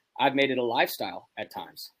that I've made it a lifestyle at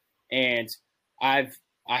times. And I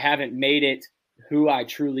haven't made it who I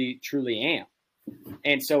truly, truly am.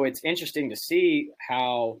 And so it's interesting to see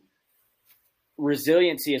how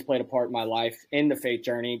resiliency has played a part in my life in the faith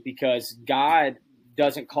journey, because God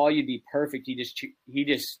doesn't call you to be perfect. He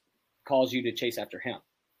just calls you to chase after him.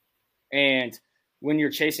 And when you're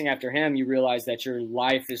chasing after him, you realize that your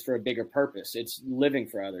life is for a bigger purpose. It's living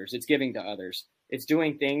for others. It's giving to others. It's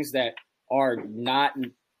doing things that are not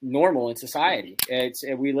normal in society.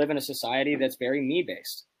 We live in a society that's very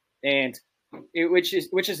me-based, and which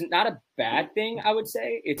is not a bad thing. I would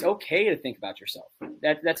say it's okay to think about yourself.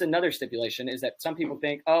 That's another stipulation, is that some people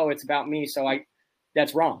think, oh, it's about me, so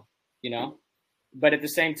that's wrong, you know. But at the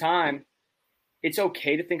same time, it's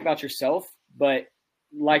okay to think about yourself. But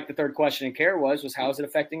like the third question in care was how is it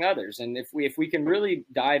affecting others? And if we can really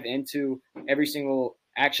dive into every single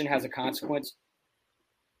action has a consequence.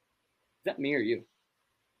 Is that me or you?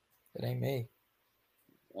 It ain't me.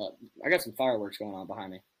 I got some fireworks going on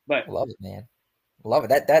behind me, but Love it, man. Love it.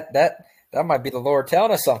 That might be the Lord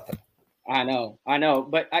telling us something. I know.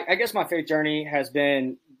 But I guess my faith journey has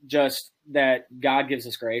been just that God gives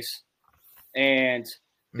us grace. And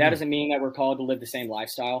that doesn't mean that we're called to live the same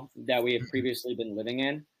lifestyle that we have previously been living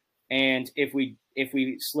in. And if we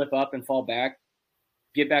slip up and fall back,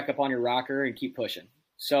 get back up on your rocker and keep pushing.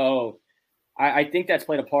 So I think that's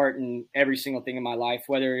played a part in every single thing in my life,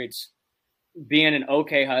 whether it's being an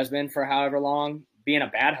okay husband for however long, being a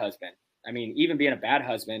bad husband. I mean, even being a bad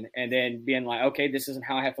husband and then being like, okay, this isn't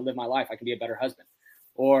how I have to live my life. I can be a better husband.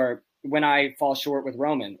 Or when I fall short with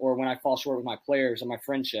Roman, or when I fall short with my players or my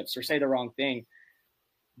friendships, or say the wrong thing,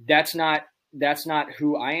 that's not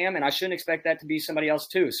who I am. And I shouldn't expect that to be somebody else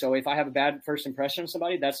too. So if I have a bad first impression of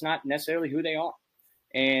somebody, that's not necessarily who they are.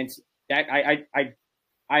 And that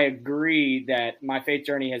I agree that my faith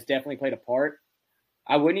journey has definitely played a part.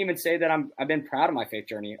 I wouldn't even say that I've been proud of my faith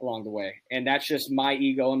journey along the way. And that's just my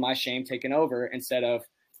ego and my shame taking over instead of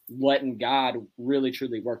letting God really,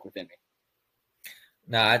 truly work within me.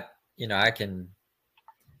 No, I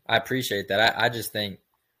appreciate that. I just think,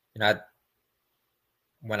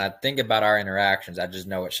 when I think about our interactions, I just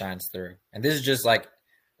know it shines through. And this is just like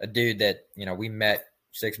a dude that, we met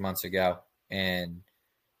 6 months ago. And,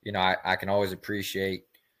 I can always appreciate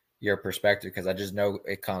your perspective because I just know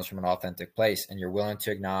it comes from an authentic place and you're willing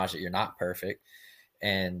to acknowledge that you're not perfect.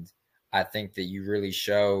 And I think that you really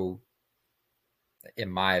show,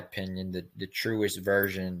 in my opinion, the truest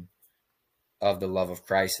version of the love of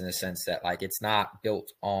Christ, in the sense that, like, it's not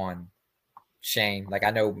built on shame. Like,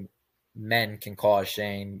 I know men can cause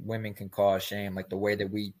shame, women can cause shame, like the way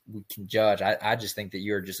that we can judge. I just think that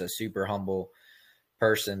you're just a super humble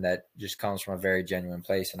person that just comes from a very genuine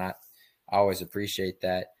place. And I always appreciate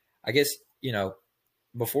that. I guess,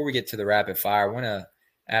 before we get to the rapid fire, I want to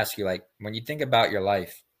ask you, like, when you think about your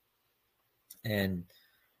life and,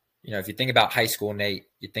 if you think about high school Nate,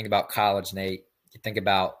 you think about college Nate, you think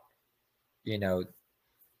about,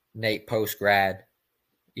 Nate post-grad,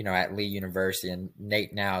 at Lee University, and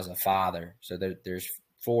Nate now as a father. So there's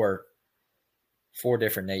four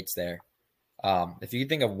different Nates there. If you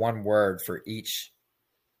think of one word for each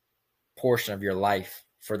portion of your life,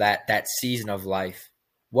 for that season of life,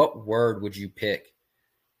 what word would you pick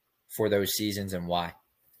for those seasons and why?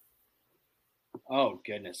 Oh,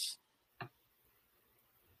 goodness.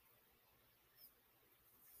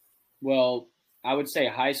 Well, I would say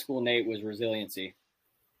high school Nate was resiliency.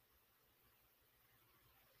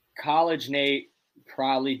 College Nate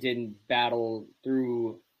probably didn't battle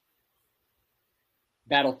through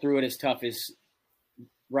it as tough as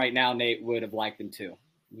right now Nate would have liked him to.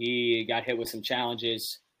 He got hit with some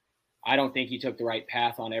challenges. I don't think he took the right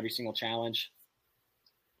path on every single challenge.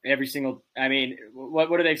 I mean, what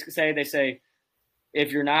do they say? They say,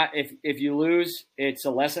 if you lose, it's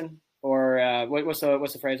a lesson. Or what's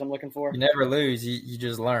the phrase I'm looking for? You never lose, you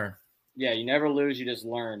just learn. Yeah, you never lose, you just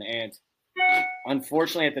learn. And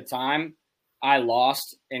unfortunately, at the time, I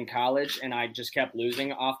lost in college, and I just kept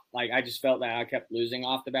losing off. Like, I just felt that I kept losing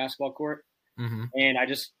off the basketball court, and I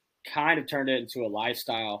just kind of turned it into a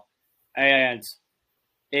lifestyle. And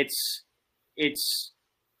it's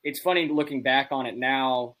funny looking back on it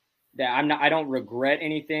now that I don't regret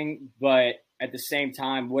anything, but at the same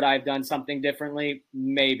time, would I have done something differently?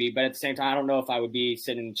 Maybe, but at the same time, I don't know if I would be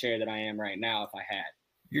sitting in the chair that I am right now if I had.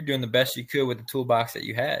 You're doing the best you could with the toolbox that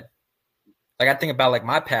you had. Like, I think about, like,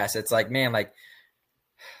 my past. It's like, man, like,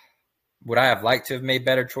 would I have liked to have made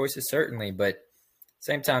better choices? Certainly. But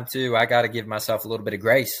same time, too, I got to give myself a little bit of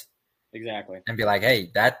grace. Exactly. And be like,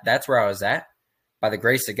 hey, that's where I was at. By the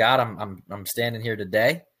grace of God, I'm standing here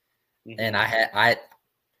today. And I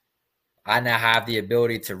now have the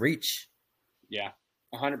ability to reach. Yeah,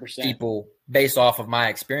 100%. People based off of my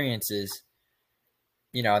experiences.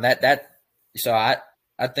 So I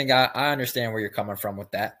think I understand where you're coming from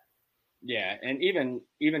with that. Yeah, and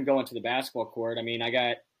even going to the basketball court, I mean, I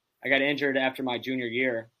got injured after my junior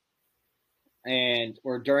year,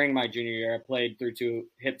 or during my junior year, I played through 2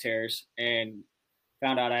 hip tears and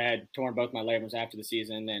found out I had torn both my labrum after the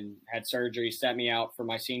season and had surgery, set me out for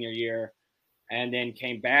my senior year, and then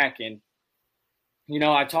came back. And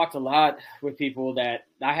I talked a lot with people that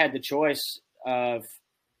I had the choice of,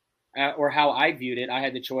 or how I viewed it, I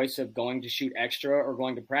had the choice of going to shoot extra or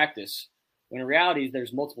going to practice. When in reality,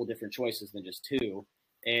 there's multiple different choices than just 2.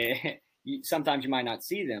 And sometimes you might not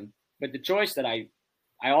see them, But the choice that I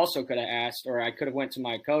also could have asked, or I could have went to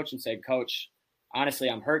my coach and said, Coach, honestly,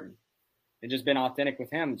 I'm hurting, and just been authentic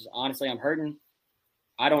with him. Just, honestly, I'm hurting.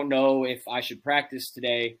 I don't know if I should practice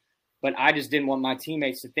today, but I just didn't want my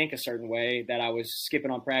teammates to think a certain way that I was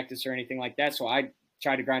skipping on practice or anything like that. So I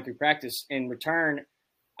tried to grind through practice. In return,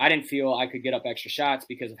 I didn't feel I could get up extra shots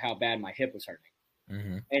because of how bad my hip was hurting.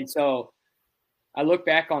 Mm-hmm. And so I look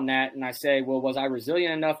back on that and I say, well, was I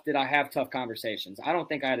resilient enough? Did I have tough conversations? I don't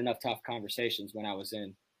think I had enough tough conversations when I was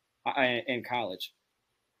in college.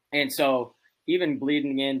 And so even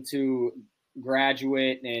bleeding into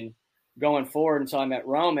graduate and going forward until I met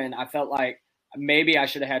Roman, I felt like maybe I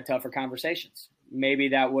should have had tougher conversations. Maybe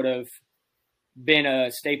that would have been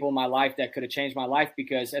a staple in my life that could have changed my life,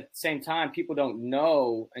 because at the same time, people don't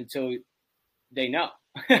know until they know,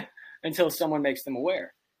 until someone makes them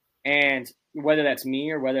aware. And whether that's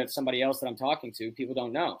me or whether it's somebody else that I'm talking to, people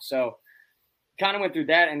don't know. So kind of went through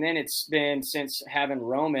that. And then it's been, since having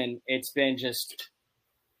Roman, it's been just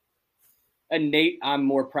a Nate I'm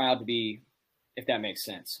more proud to be, if that makes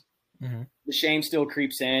sense. Mm-hmm. The shame still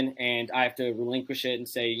creeps in, and I have to relinquish it and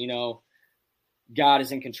say, you know, God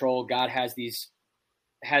is in control. God has these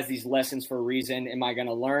lessons for a reason. Am I going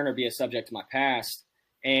to learn or be a subject to my past?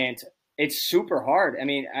 And it's super hard. I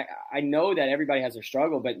mean, I know that everybody has their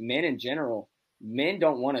struggle, but men in general, men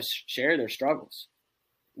don't want to share their struggles.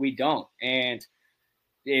 We don't. And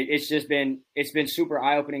it's been super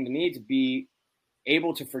eye-opening to me to be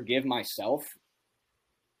able to forgive myself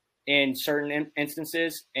in certain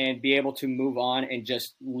instances and be able to move on and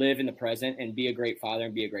just live in the present and be a great father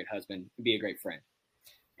and be a great husband and be a great friend.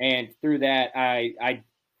 And through that,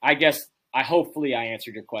 I guess hopefully I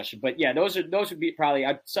answered your question, but yeah, those would be probably,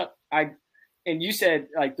 and you said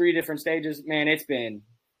like 3 different stages, man, it's been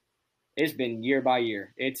year by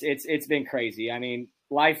year. It's been crazy. I mean,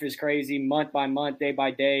 life is crazy, month by month, day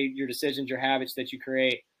by day, your decisions, your habits that you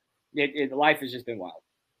create. Life has just been wild.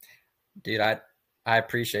 Dude, I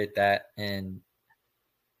appreciate that. And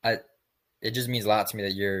it just means a lot to me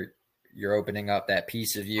that you're opening up that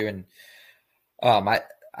piece of you. And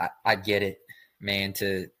I get it, man.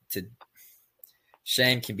 To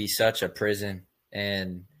shame can be such a prison.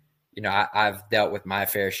 And, you know, I've dealt with my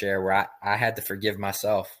fair share where I had to forgive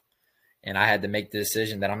myself, and I had to make the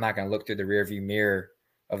decision that I'm not going to look through the rearview mirror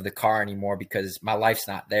of the car anymore, because my life's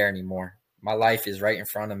not there anymore. My life is right in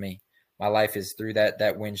front of me. My life is through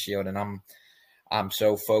that windshield, and I'm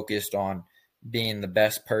so focused on being the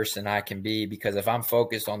best person I can be, because if I'm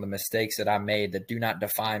focused on the mistakes that I made that do not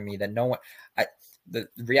define me, that no one, the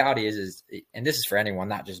reality is, and this is for anyone,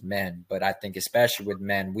 not just men, but I think especially with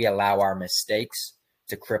men, we allow our mistakes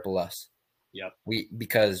to cripple us. Yep.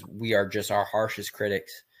 Because we are just our harshest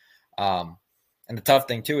critics. And the tough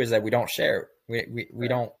thing too is that we don't share. We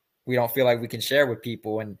don't feel like we can share with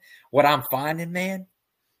people. And what I'm finding, man,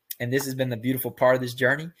 and this has been the beautiful part of this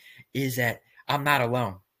journey, is that I'm not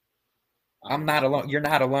alone. I'm not alone. You're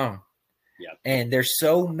not alone. Yep. And there's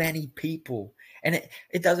so many people, and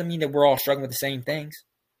it doesn't mean that we're all struggling with the same things,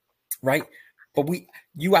 right? But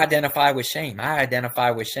you identify with shame. I identify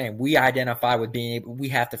with shame. We identify with we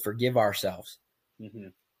have to forgive ourselves. Mm-hmm.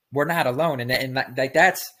 We're not alone. And like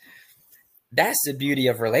that's the beauty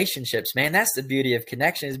of relationships, man. That's the beauty of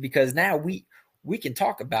connections, because now we can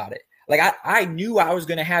talk about it. Like I knew I was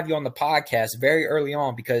going to have you on the podcast very early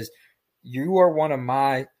on, because you are one of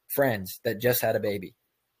my friends that just had a baby.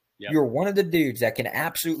 Yep. You're one of the dudes that can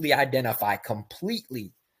absolutely identify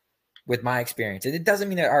completely with my experience. And it doesn't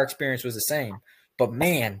mean that our experience was the same, but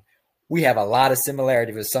man, we have a lot of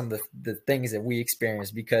similarity with some of the things that we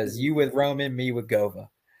experienced, because you with Roman, me with Gova.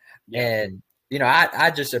 Yep. And, you know,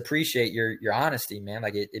 I just appreciate your honesty, man.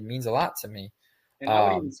 Like it means a lot to me. And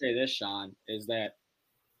I would even say this, Sean, is that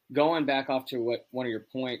going back off to what one of your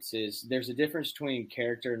points is, there's a difference between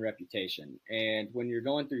character and reputation. And when you're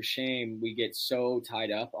going through shame, we get so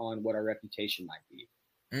tied up on what our reputation might be,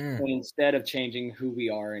 instead of changing who we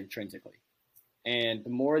are intrinsically. And the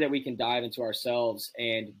more that we can dive into ourselves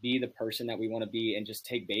and be the person that we want to be, and just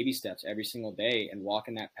take baby steps every single day and walk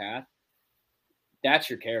in that path, that's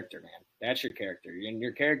your character, man. That's your character. And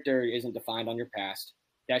your character isn't defined on your past.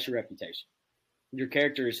 That's your reputation. Your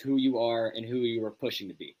character is who you are and who you are pushing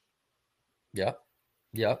to be. Yep.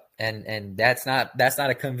 And that's not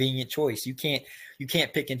a convenient choice. You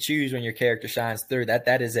can't pick and choose when your character shines through.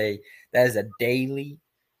 That is a daily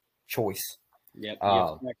choice. Yep.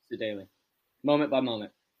 It's daily, moment by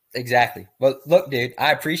moment. Exactly. Well, look, dude,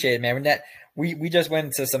 I appreciate it, man. We just went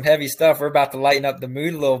into some heavy stuff. We're about to lighten up the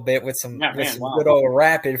mood a little bit with some good old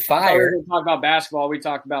rapid fire. We didn't talk about basketball. We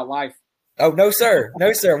talked about life. Oh, no, sir.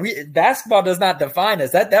 No, sir. Basketball does not define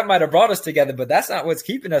us. That might have brought us together, but that's not what's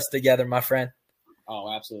keeping us together, my friend.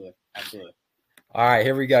 Oh, absolutely. Absolutely. All right,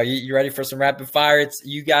 here we go. You ready for some rapid fire?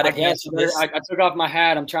 You got to answer this. I took off my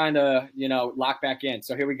hat. I'm trying to, lock back in.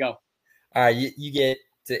 So here we go. All right, you get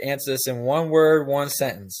to answer this in one word, one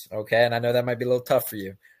sentence, okay? And I know that might be a little tough for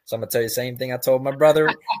you. So I'm going to tell you the same thing I told my brother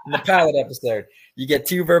in the pilot episode. You get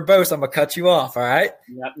too verbose, I'm going to cut you off, all right?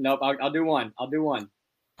 Yep, nope, I'll do one.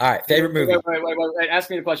 All right, favorite movie. Wait. Ask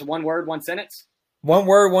me the question. One word, one sentence? One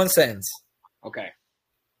word, one sentence. Okay.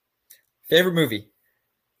 Favorite movie?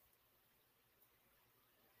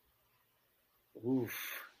 Oof.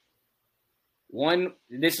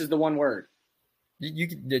 This is the one word. You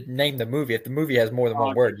can name the movie. If the movie has more than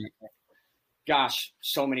one word. Gosh,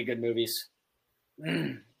 so many good movies.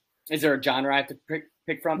 Is there a genre I have to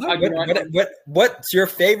pick from? No, what's your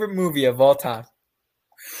favorite movie of all time?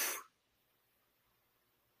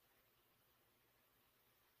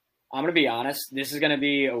 I'm going to be honest. This is going to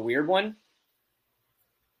be a weird one.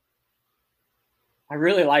 I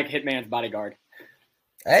really like Hitman's Bodyguard.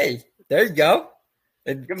 Hey, there you go.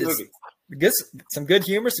 Good movie. Some good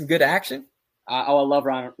humor, some good action. I love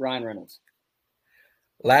Ryan Reynolds.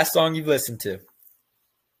 Last song you've listened to.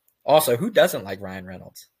 Also, who doesn't like Ryan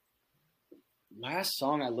Reynolds? Last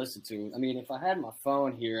song I listened to. I mean, if I had my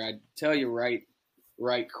phone here, I'd tell you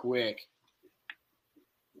right quick.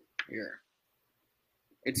 Here.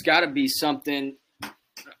 It's got to be something.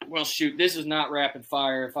 Well, shoot, this is not rapid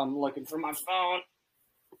fire if I'm looking for my phone.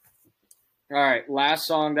 All right, last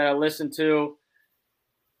song that I listened to,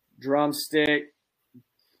 Drumstick,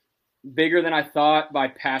 Bigger Than I Thought by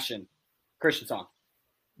Passion. Christian song.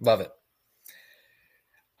 Love it.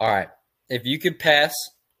 All right. If you could pass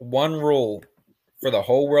one rule for the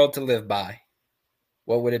whole world to live by,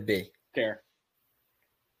 what would it be? Care.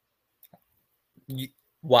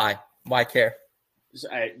 Why? Why care?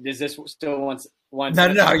 Is this still one?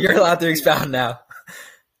 No, you're allowed to expound now.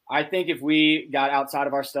 I think if we got outside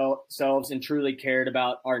of ourselves and truly cared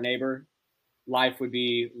about our neighbor, life would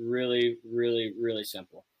be really, really, really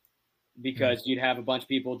simple. Because you'd have a bunch of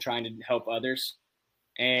people trying to help others,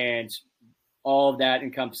 and all of that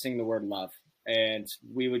encompassing the word love. And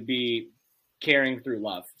we would be caring through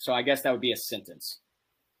love. So I guess that would be a sentence.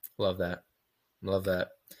 Love that.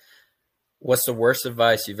 What's the worst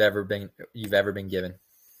advice you've ever been given?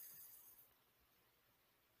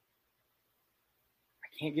 I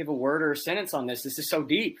can't give a word or a sentence on this. This is so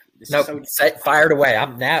deep. Fire it away.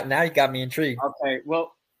 Now you got me intrigued. Okay.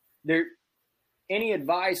 Well, any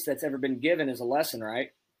advice that's ever been given is a lesson, right?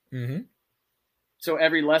 Mm-hmm. So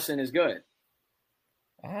every lesson is good.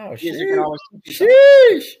 Oh,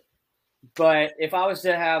 sheesh. But if I was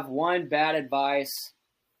to have one bad advice,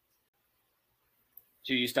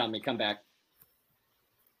 you stop me. Come back.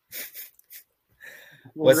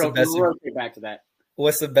 We'll rotate back to that.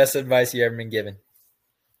 What's the best advice you ever been given?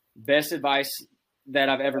 Best advice that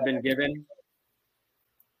I've ever been given.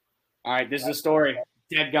 All right, this is a story.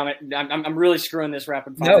 Dadgummit. I'm really screwing this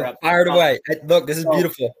rapid fire up. Fire it away. Look, this is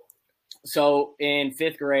beautiful. So in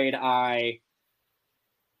 5th grade, I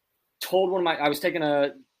told I was taking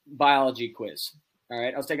a biology quiz. All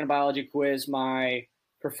right. I was taking a biology quiz. My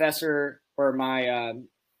professor or my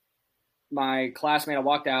classmate, I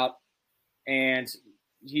walked out and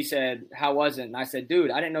he said, "How was it?" And I said,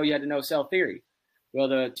 "Dude, I didn't know you had to know cell theory." Well,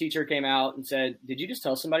 the teacher came out and said, "Did you just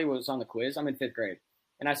tell somebody what was on the quiz?" I'm in 5th grade.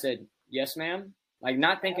 And I said, "Yes, ma'am." Like,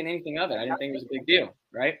 not thinking anything of it. I didn't think it was a big deal.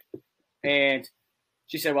 Right. And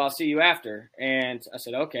she said, "Well, I'll see you after." And I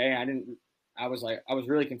said, "Okay." I was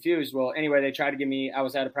really confused. Well, anyway, they tried to give me, I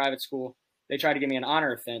was at a private school. They tried to give me an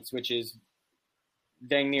honor offense, which is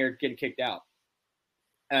dang near getting kicked out.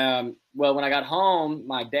 Well, when I got home,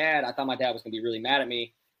 I thought my dad was going to be really mad at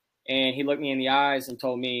me. And he looked me in the eyes and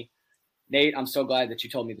told me, "Nate, I'm so glad that you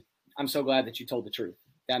told the truth.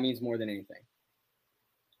 That means more than anything."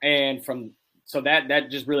 And so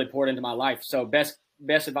that just really poured into my life. So best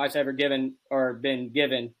advice ever given or been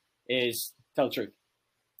given is tell the truth.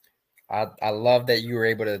 I love that you were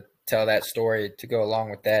able to tell that story to go along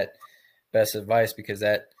with that best advice, because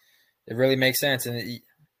it really makes sense. And you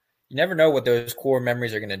never know what those core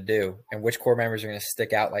memories are going to do and which core memories are going to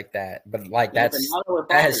stick out like that. But that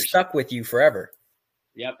has stuck with you forever.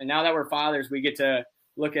 Yep. And now that we're fathers, we get to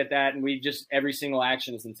look at that, and every single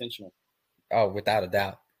action is intentional. Oh, without a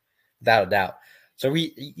doubt. So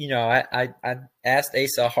I asked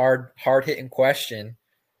Asa a hard hitting question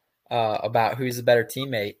about who's the better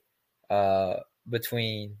teammate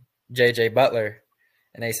between JJ Butler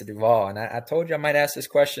and Asa Duvall. And I told you I might ask this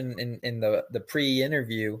question in the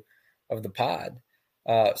pre-interview of the pod.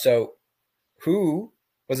 So who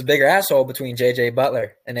was a bigger asshole between J.J.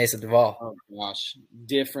 Butler and Asa Duvall? Oh gosh,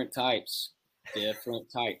 different types.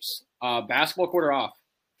 Basketball court or off?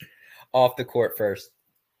 Off the court first.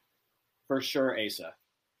 For sure, Asa.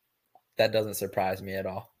 That doesn't surprise me at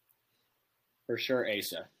all. For sure,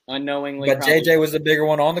 Asa. Unknowingly, but probably. JJ was the bigger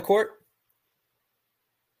one on the court.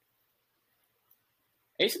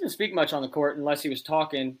 Asa didn't speak much on the court unless he was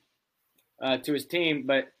talking to his team,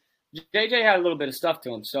 but JJ had a little bit of stuff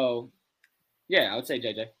to him. So, yeah, I would say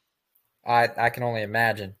JJ. I can only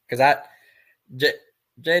imagine because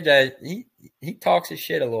JJ he talks his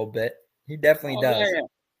shit a little bit. He definitely does.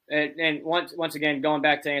 Yeah. And once again, going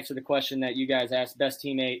back to answer the question that you guys asked, best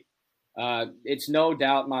teammate, it's no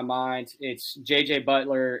doubt in my mind. It's JJ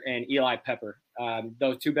Butler and Eli Pepper.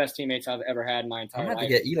 Those two best teammates I've ever had in my entire life. I'm going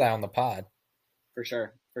to get Eli on the pod. For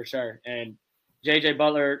sure. And JJ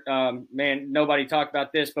Butler, man, nobody talked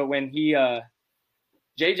about this, but when JJ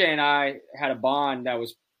and I had a bond that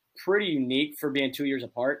was pretty unique for being 2 years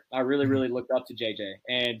apart. I really looked up to JJ.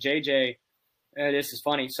 And JJ, this is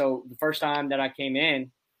funny. So the first time that I came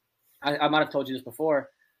in, I might have told you this before,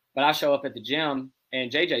 but I show up at the gym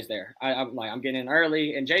and JJ's there. I'm like, I'm getting in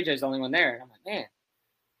early and JJ's the only one there. And I'm like, man,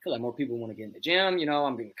 I feel like more people want to get in the gym. You know,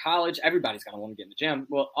 I'm in college. Everybody's going to want to get in the gym.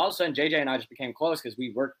 Well, all of a sudden, JJ and I just became close because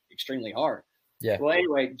we worked extremely hard. Yeah. Well,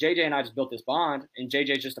 anyway, JJ and I just built this bond, and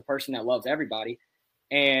JJ's just a person that loves everybody.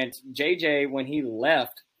 And JJ, when he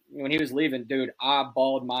was leaving, dude, I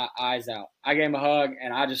bawled my eyes out. I gave him a hug,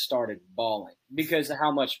 and I just started bawling because of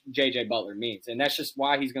how much JJ Butler means. And that's just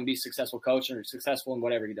why he's going to be a successful coach or successful in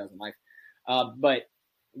whatever he does in life. But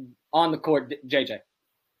on the court, JJ.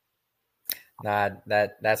 Nah,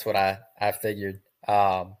 that's what I figured.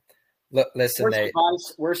 Look, listen, Nate.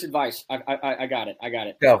 Worst advice. I got it.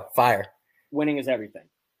 Go, fire. Winning is everything.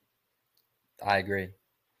 I agree.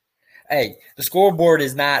 Hey, the scoreboard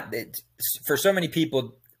is not – for so many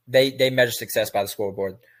people, they measure success by the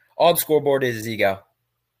scoreboard. All the scoreboard is ego.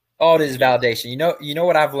 All it is validation. You know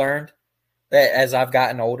what I've learned as I've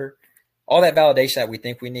gotten older? All that validation that we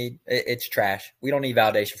think we need, it's trash. We don't need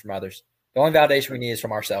validation from others. The only validation we need is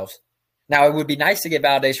from ourselves. Now, it would be nice to get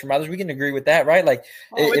validation from others. We can agree with that, right? Like,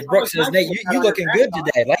 if Brooke says, Nate, you looking good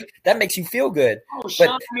today. Like, that makes you feel good. Oh,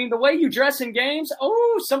 Sean, I mean, the way you dress in games,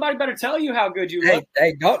 somebody better tell you how good you look.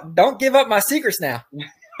 Hey, don't give up my secrets now.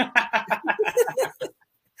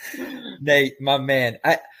 Nate, my man,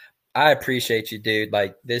 I appreciate you, dude.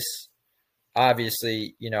 Like, this,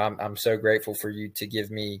 obviously, I'm so grateful for you to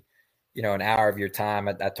give me, an hour of your time.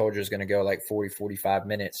 I told you it was going to go like 40, 45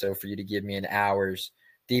 minutes. So for you to give me an hour's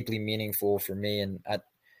deeply meaningful for me. And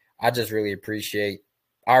I just really appreciate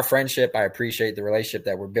our friendship. I appreciate the relationship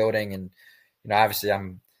that we're building. And, obviously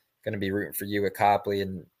I'm going to be rooting for you at Copley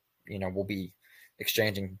and, we'll be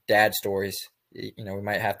exchanging dad stories. We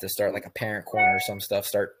might have to start like a parent corner or some stuff,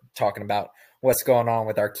 start talking about what's going on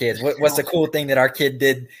with our kids. What's the cool thing that our kid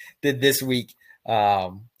did this week?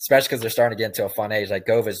 Especially because they're starting to get into a fun age. Like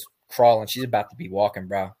Gova's crawling. She's about to be walking,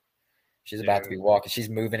 bro. She's about to be walking. She's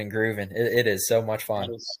moving and grooving. It is so much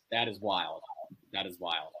fun. That is wild.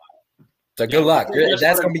 So good luck.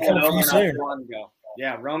 That's going to be coming for you soon.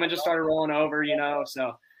 Yeah, Roman just started rolling over,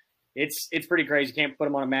 so it's pretty crazy. You can't put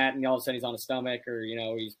him on a mat and all of a sudden he's on his stomach or,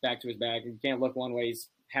 he's back to his back. You can't look one way. He's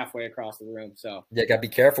halfway across the room. So yeah, got to be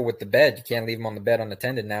careful with the bed. You can't leave him on the bed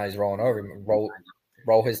unattended. Now he's rolling over.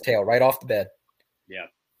 Roll his tail right off the bed. Yeah.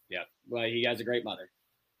 Well, he has a great mother.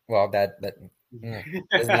 Well,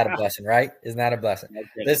 isn't that a blessing, right? Isn't that a blessing?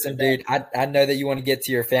 Listen, dude, I know that you want to get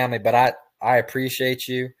to your family, but I appreciate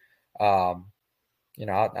you. We're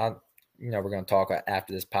going to talk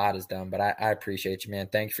after this pod is done, but I appreciate you, man.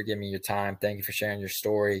 Thank you for giving me your time. Thank you for sharing your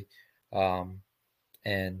story. I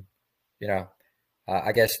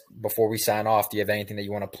guess before we sign off, do you have anything that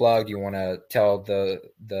you want to plug? Do you want to tell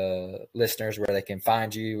the listeners where they can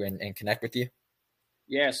find you and connect with you?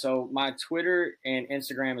 Yeah, so my Twitter and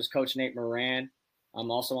Instagram is Coach Nate Moran.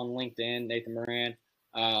 I'm also on LinkedIn, Nathan Moran.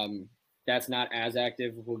 That's not as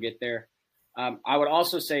active. We'll get there. I would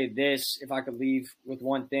also say this, if I could leave with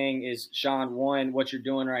one thing, is Sean, what you're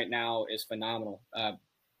doing right now is phenomenal.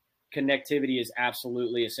 Connectivity is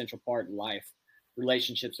absolutely a central part of life.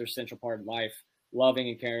 Relationships are a central part of life. Loving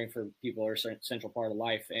and caring for people are a central part of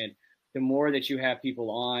life. And the more that you have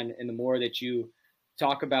people on and the more that you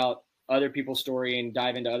talk about other people's story and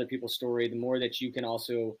dive into other people's story, the more that you can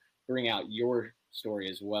also bring out your story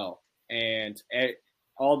as well. And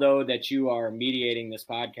although that you are mediating this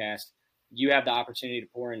podcast, you have the opportunity to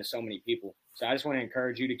pour into so many people. So I just want to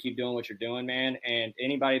encourage you to keep doing what you're doing, man. And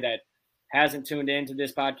anybody that hasn't tuned into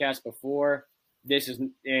this podcast before,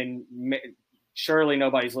 surely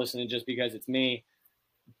nobody's listening just because it's me.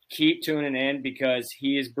 keep tuning in because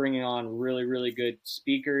he is bringing on really, really good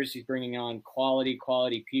speakers. He's bringing on quality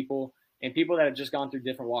people and people that have just gone through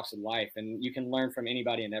different walks of life. And you can learn from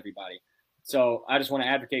anybody and everybody. So I just want to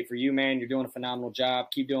advocate for you, man. You're doing a phenomenal job.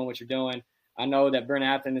 Keep doing what you're doing. I know that Brent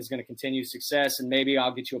Athens is going to continue success, and maybe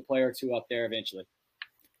I'll get you a player or two up there eventually.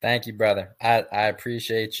 Thank you, brother. I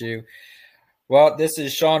appreciate you. Well, this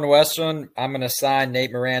is Sean Westerlund. I'm going to sign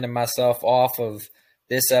Nate Moran and myself off of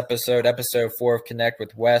this episode 4 of Connect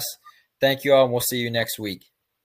with Wes. Thank you all, and we'll see you next week.